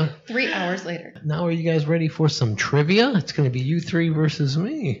 3 hours later. Now, are you guys ready for some trivia? It's going to be you three versus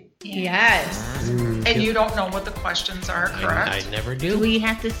me. Yes. And you don't know what the questions are, correct? I never Do do. we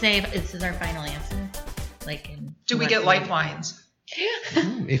have to say this is our final answer? Do we get lifelines?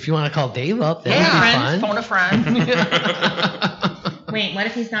 If you want to call Dave up, that Yeah. would Phone a friend. be fun. Wait, what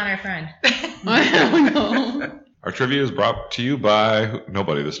if he's not our friend? I don't know. Our trivia is brought to you by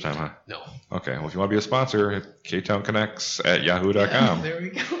nobody this time, huh? No. Okay, well, if you want to be a sponsor, hit ktownconnects@yahoo.com. There we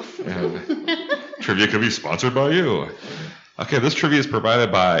go. And trivia could be sponsored by you. Okay, this trivia is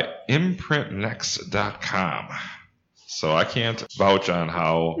provided by imprintnext.com. So I can't vouch on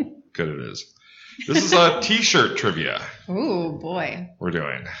how good it is. This is a t-shirt trivia Oh boy. we're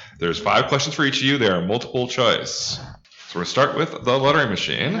doing. There's 5 questions for each of you. They are multiple choice. So we'll start with the lettering I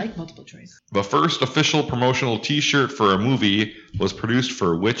machine. like multiple choice. The first official promotional t-shirt for a movie was produced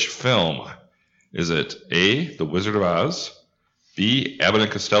for which film? Is it A, The Wizard of Oz, B, Abbott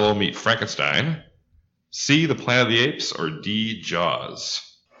and Costello Meet Frankenstein, C, The Planet of the Apes, or D, Jaws?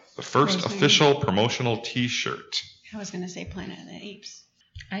 The first Frozen. official promotional t-shirt. I was gonna say Planet of the Apes.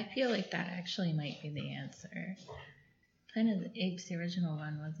 I feel like that actually might be the answer. Planet of the Apes, the original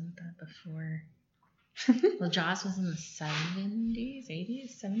one, wasn't that before? Well, Jaws was in the 70s,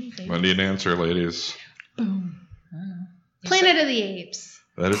 80s, 70s, 80s. I need an answer, ladies. Boom. I don't know. Planet of the Apes.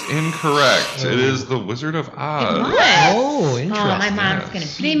 That is incorrect. It is The Wizard of Oz. What? Oh, Oh, interesting. my mom's going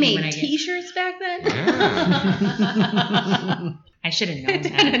to They beat me when made I get... T-shirts back then. Yeah. I should have known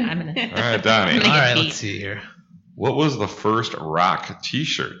that. I'm going to... All right, Donnie. All right, let's see here. What was the first rock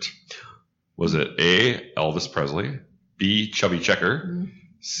t-shirt? Was it A, Elvis Presley, B, Chubby Checker,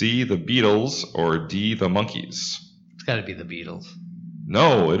 C, the Beatles, or D, the Monkees? It's got to be the Beatles.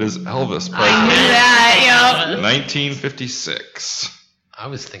 No, it is Elvis Presley. I knew that. 1956. I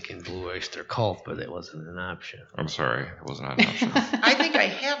was thinking Blue Oyster Cult, but it wasn't an option. I'm sorry, it was not an option. I think I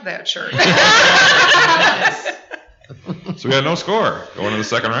have that shirt. So we got no score going to the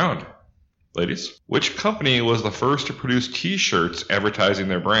second round. Ladies, which company was the first to produce t-shirts advertising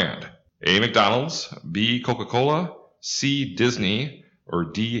their brand? A, McDonald's, B, Coca-Cola, C, Disney, or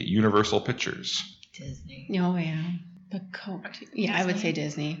D, Universal Pictures? Disney. Oh yeah. The Coke. Yeah, I would say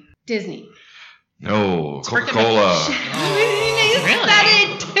Disney. Disney. No, freaking Coca-Cola. I said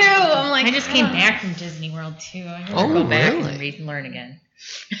it too. I'm like, I just came back from Disney World, too. I Oh, gotta go back really? and read and learn again.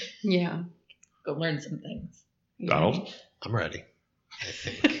 Yeah. Go learn some things. Donald? I'm ready. I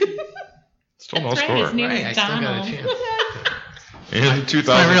think. Still no That's right, score. his name Right, I is still got a Donald. chance. In It's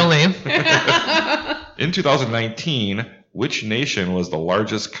my real 2000, name. in 2019, which nation was the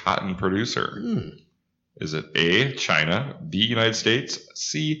largest cotton producer? Is it A, China, B, United States,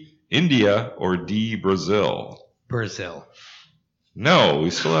 C, India, or D, Brazil? Brazil. No, we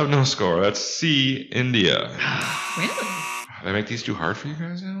still have no score. That's C, India. Really? Did I make these too hard for you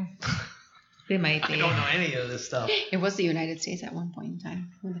guys now? They might be. I don't know any of this stuff. It was the United States at one point in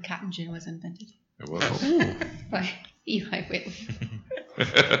time when the cotton gin was invented It was. by Eli Whitney.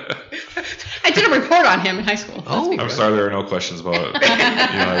 I did a report on him in high school. Oh. I'm sorry there are no questions about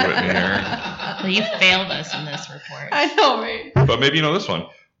Eli Whitney here. Well, you failed us in this report. I know, right? But maybe you know this one.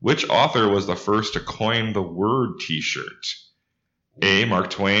 Which author was the first to coin the word T-shirt? A. Mark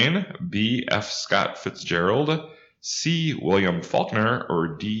Twain, B. F. Scott Fitzgerald, C. William Faulkner,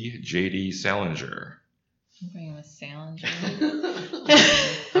 or D. J.D. Salinger? I'm going with Salinger.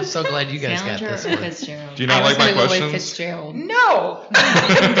 I'm so glad you guys Salinger got this or one. Fitzgerald? Do you not like my I was gonna go with questions? Fitzgerald. No.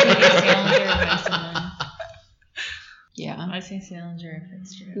 Salinger or someone. Yeah. I say Salinger or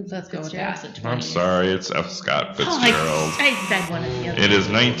Fitzgerald. Let's go with Fitzgerald's that. at I'm 20. sorry, it's F. Scott Fitzgerald. I said one of the other. It is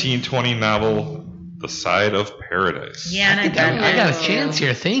 1920 novel The Side of Paradise. Yeah, and I bet I got a chance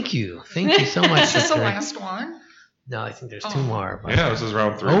here. Thank you. Thank you so much. Is this the sister. last one? No, I think there's two more. But Yeah, this is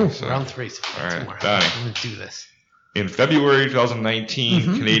round 3. Oh, so. round 3. So All two right, more. Donnie. I'm going to do this. In February 2019,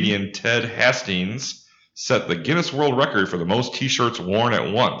 Mhm. Canadian Ted Hastings set the Guinness World Record for the most T-shirts worn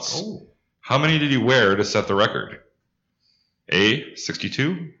at once. Oh. How many did he wear to set the record? A,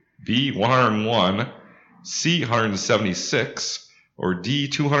 62, B, 101, C, 176, or D,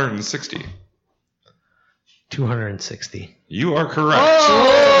 260? 260. You are correct.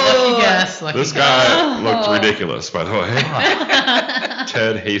 Lucky guess. Lucky This guess. guy looked ridiculous, by the way.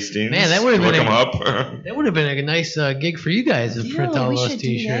 Ted Hastings. Man, that would've Look been him a- up. That would have been a nice gig for you guys to print all we those should do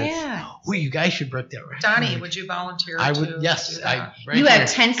T-shirts. that. Well, you guys should break that record. Donnie, would you volunteer I to would. Yes. do I. that? Right You here. have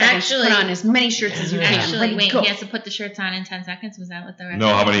 10 seconds to put Actually- on as many shirts as you can. Actually, Ready, wait, go. he has to put the shirts on in 10 seconds? Was that what the record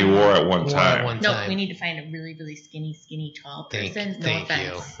No, how many he wore at one One time? at one No, time. we need to find a really, really skinny, tall person. No Thank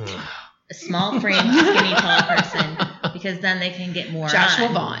offense. you. A small frame, skinny, tall person, because then they can get more Joshua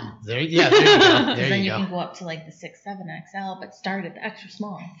on. Vaughn. There you go. There you Because go. then you can go up to like the 6'7" XL, but start at the extra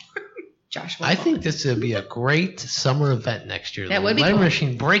small. Joshua I Vaughn. think this would be a great summer event next year. That The would be Letter cool.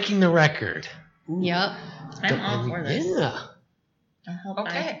 Machine breaking the record. Yep. I'm all for this. Yeah. I'll help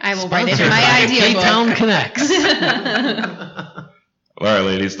Okay. I will write it in Sponsored my by idea K-Town book. Connects. All right,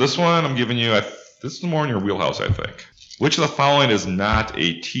 ladies. This one I'm giving you. This is more in your wheelhouse, I think. Which of the following is not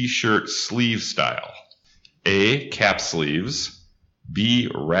a T-shirt sleeve style? A. Cap sleeves. B.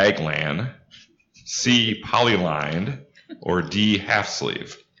 Raglan. C. Polylined. Or D. Half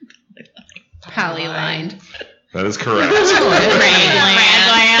sleeve. Polylined. That is correct.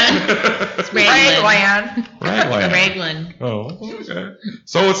 Raglan. Raglan. Raglan. Raglan. Oh, okay.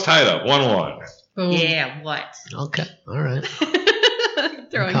 So it's tied up, 1-1. Boom. Yeah, what? Okay. All right.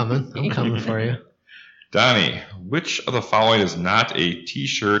 Throwing- I'm coming for you. Donnie, which of the following is not a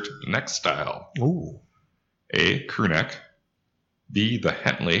T-shirt neck style? Ooh. A. Crew neck. B. The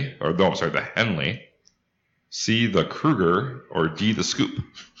Henley. The Henley. C. The Kruger. Or D. The Scoop.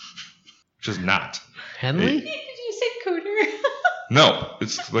 Which is not. Henley? Did you say cooter? No,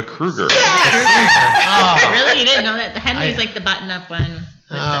 it's the Kruger. Oh. Really? You didn't know that? The Henley's I- like the button-up one.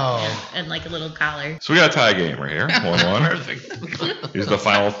 With Oh. and like a little collar. So we got a tie game right here. 1-1. Perfect. Here's the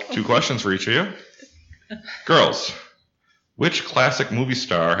final 2 questions for each of you. Girls, which classic movie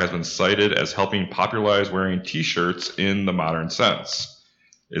star has been cited as helping popularize wearing T-shirts in the modern sense?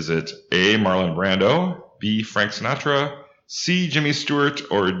 Is it A. Marlon Brando, B. Frank Sinatra, C. Jimmy Stewart,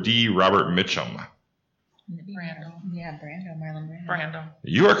 or D. Robert Mitchum? Brando. Yeah, Marlon Brando. Brando.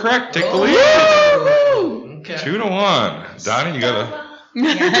 You are correct. Take the lead. Okay. 2-1.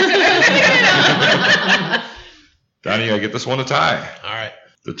 Donnie, you gotta get this one to tie. All right.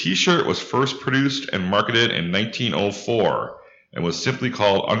 The T-shirt was first produced and marketed in 1904 and was simply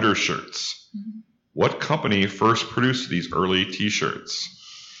called undershirts. What company first produced these early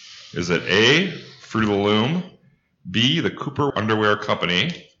T-shirts? Is it A. Fruit of the Loom, B. The Cooper Underwear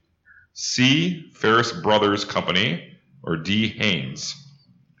Company, C. Ferris Brothers Company, or D. Hanes?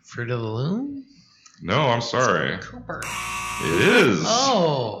 Fruit of the Loom? No, I'm sorry. Cooper. It is.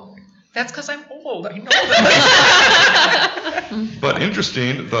 Oh. That's because I'm old. I know that. But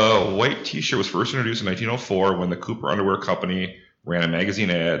interesting, the white T-shirt was first introduced in 1904 when the Cooper Underwear Company ran a magazine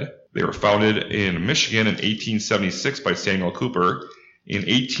ad. They were founded in Michigan in 1876 by Samuel Cooper. In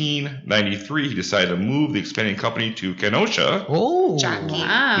 1893, he decided to move the expanding company to Kenosha Oh. Jockey.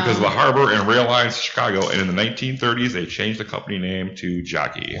 Wow. because of the harbor and rail lines to Chicago. And in the 1930s, they changed the company name to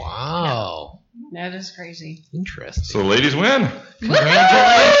Jockey. Wow. That is crazy. Interesting. So the ladies win.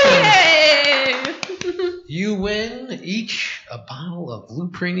 Congratulations. Yay! You win each a bottle of Blue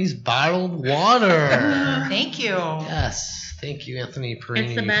Perini's bottled water. Thank you. Yes, thank you, Anthony Perini.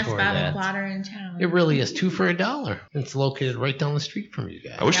 It's the best for bottled that. water in town. It really is $2 for $1. It's located right down the street from you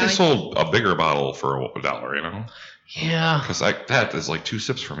guys. I wish they sold a bigger bottle for $1, you know? Yeah. Because that is like 2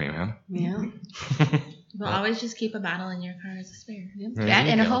 sips for me, man. Yeah. You'll always just keep a bottle in your car as a spare. There That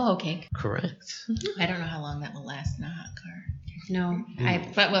you and a go. ho-ho cake. Correct. I don't know how long that will last in a hot car. No,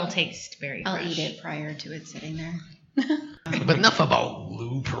 But will taste very I'll fresh. eat it prior to it sitting there. But enough about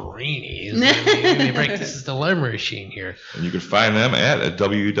Blue Perini's. This is the Letterman Machine here. And you can find them at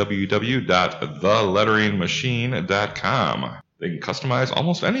www.theletteringmachine.com. They can customize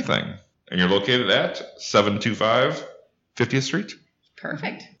almost anything. And you're located at 725 50th Street,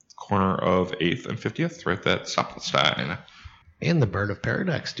 Perfect. corner of 8th and 50th, right at that stop sign. And the Bird of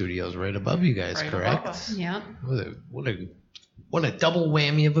Paradox Studios right above you guys, Right correct? above us. Yeah. What a double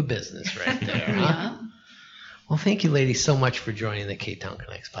whammy of a business right there, huh? Yeah. Well, thank you, ladies, so much for joining the K-Town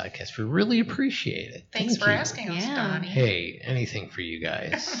Connects podcast. We really appreciate it. Thanks Thank for you. asking us, Yeah. Donnie. Hey, anything for you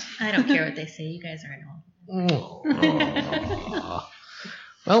guys. I don't care what they say. You guys are annoying. Aw.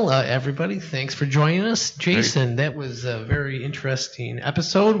 Well, everybody, thanks for joining us. Jason, that was a very interesting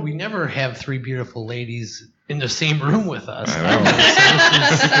episode. We never have 3 beautiful ladies in the same room with us. I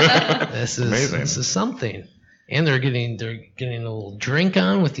know. This is Amazing. This is something. And they're getting a little drink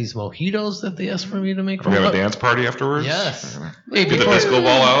on with these mojitos that they asked for me to make. We have a dance party afterwards? Yes. Get Hey, the disco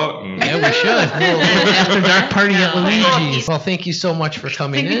ball out. And Yeah, we should. A little after dark party at Luigi's. Well, thank you so much for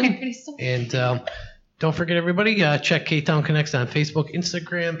coming in. And don't forget, everybody, check K-Town Connects on Facebook,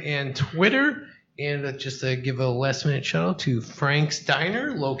 Instagram, and Twitter. And just to give a last-minute shout-out to Frank's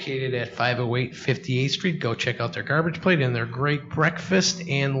Diner, located at 508 58th Street. Go check out their garbage plate and their great breakfast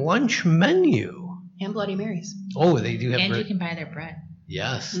and lunch menu. And Bloody Marys. Oh, they do have And you bread. can buy their bread.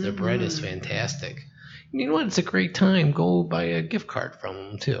 Yes, their bread is fantastic. You know what? It's a great time. Go buy a gift card from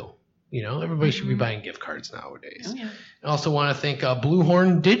them, too. You know, everybody should be buying gift cards nowadays. Oh, yeah. I also want to thank Blue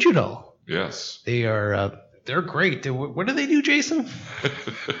Horn Digital. yes. They are they're great. What do they do, Jason?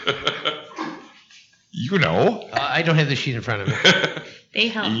 You know. I don't have the sheet in front of me. They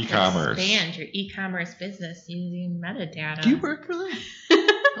help E-commerce. expand your e-commerce business using metadata. Do you work for them?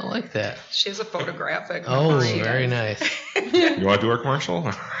 I like that. She has a photographic. Oh, memory. very nice. You want to do our commercial?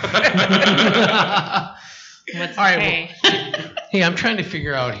 What's All right, okay? Hey, I'm trying to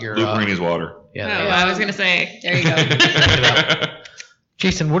figure out here. Blue Perini's water. Yeah, Oh, there you go. I was gonna say. There you go. Check it out.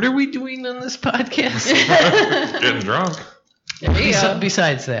 Jason, what are we doing on this podcast? Getting drunk.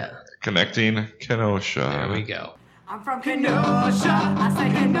 Besides that, Connecting Kenosha. there we go. I'm from Kenosha, I say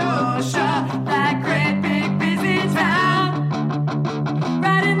Kenosha, that great big busy town.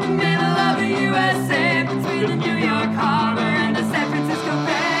 Right in the middle of the USA, between the New York Harbor and the San Francisco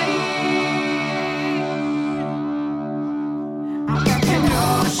Bay. I'm from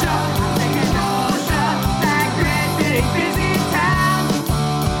Kenosha, I say Kenosha, that great big busy town.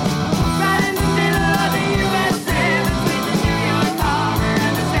 Right in the middle of the USA, between the New York Harbor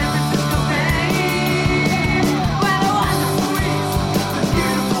and the San Francisco Bay. Well, the wonderful East, the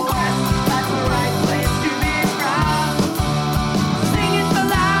beautiful West, that's the right place to be from. Sing it so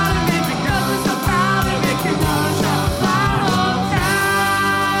loud and make the girls are so proud and make Kenosha my hometown.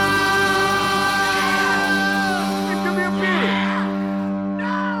 Give me a beer.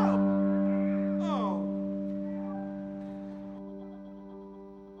 No. Oh.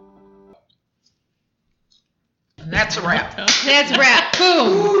 That's a wrap. That's a wrap.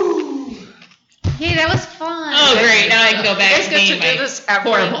 Boom. Hey, that was fun. Oh, great! Now I can go You back guys and get to name do my this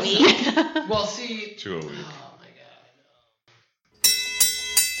every horrible week. stuff. Well, see. 2 a week. Oh my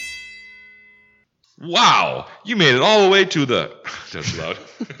God. Wow. You made it all the way to the. That's loud.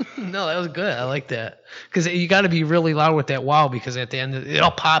 No, that was good. I like that. Because you got to be really loud with that wow, because at the end,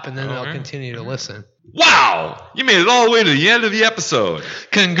 it'll pop and then they'll Okay. continue to listen. Wow. You made it all the way to the end of the episode.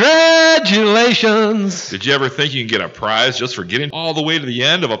 Congratulations! Did you ever think you can get a prize just for getting all the way to the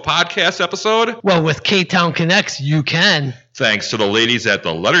end of a podcast episode? Well, with K-Town Connects, you can. Thanks to the ladies at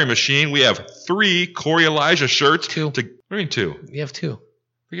the Lettering Machine, we have 3 Corey Elijah shirts. 2. What do you mean 2? You have 2. I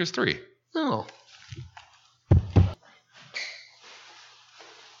think it's 3. Oh.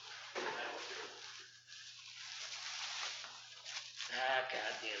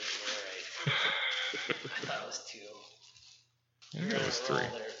 God damn it, you're right. I thought it was 2. I think it was 3. There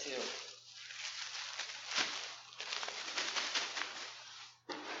too.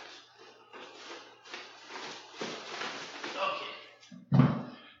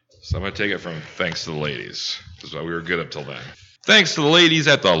 So I'm going to take it from thanks to the ladies. This is why we were good up till then. Thanks to the ladies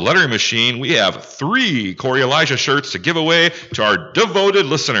at the Lettering Machine, we have 3 Corey Elijah shirts to give away to our devoted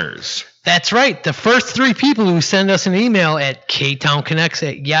listeners. That's right. The first 3 people who send us an email at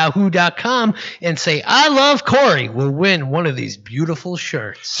ktownconnects@yahoo.com and say, I love Corey, will win one of these beautiful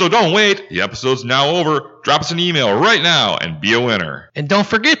shirts. So don't wait. The episode's now over. Drop us an email right now and be a winner. And don't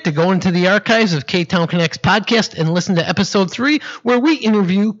forget to go into the archives of K-Town Connects podcast and listen to episode 3 where we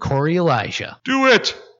interview Corey Elijah. Do it.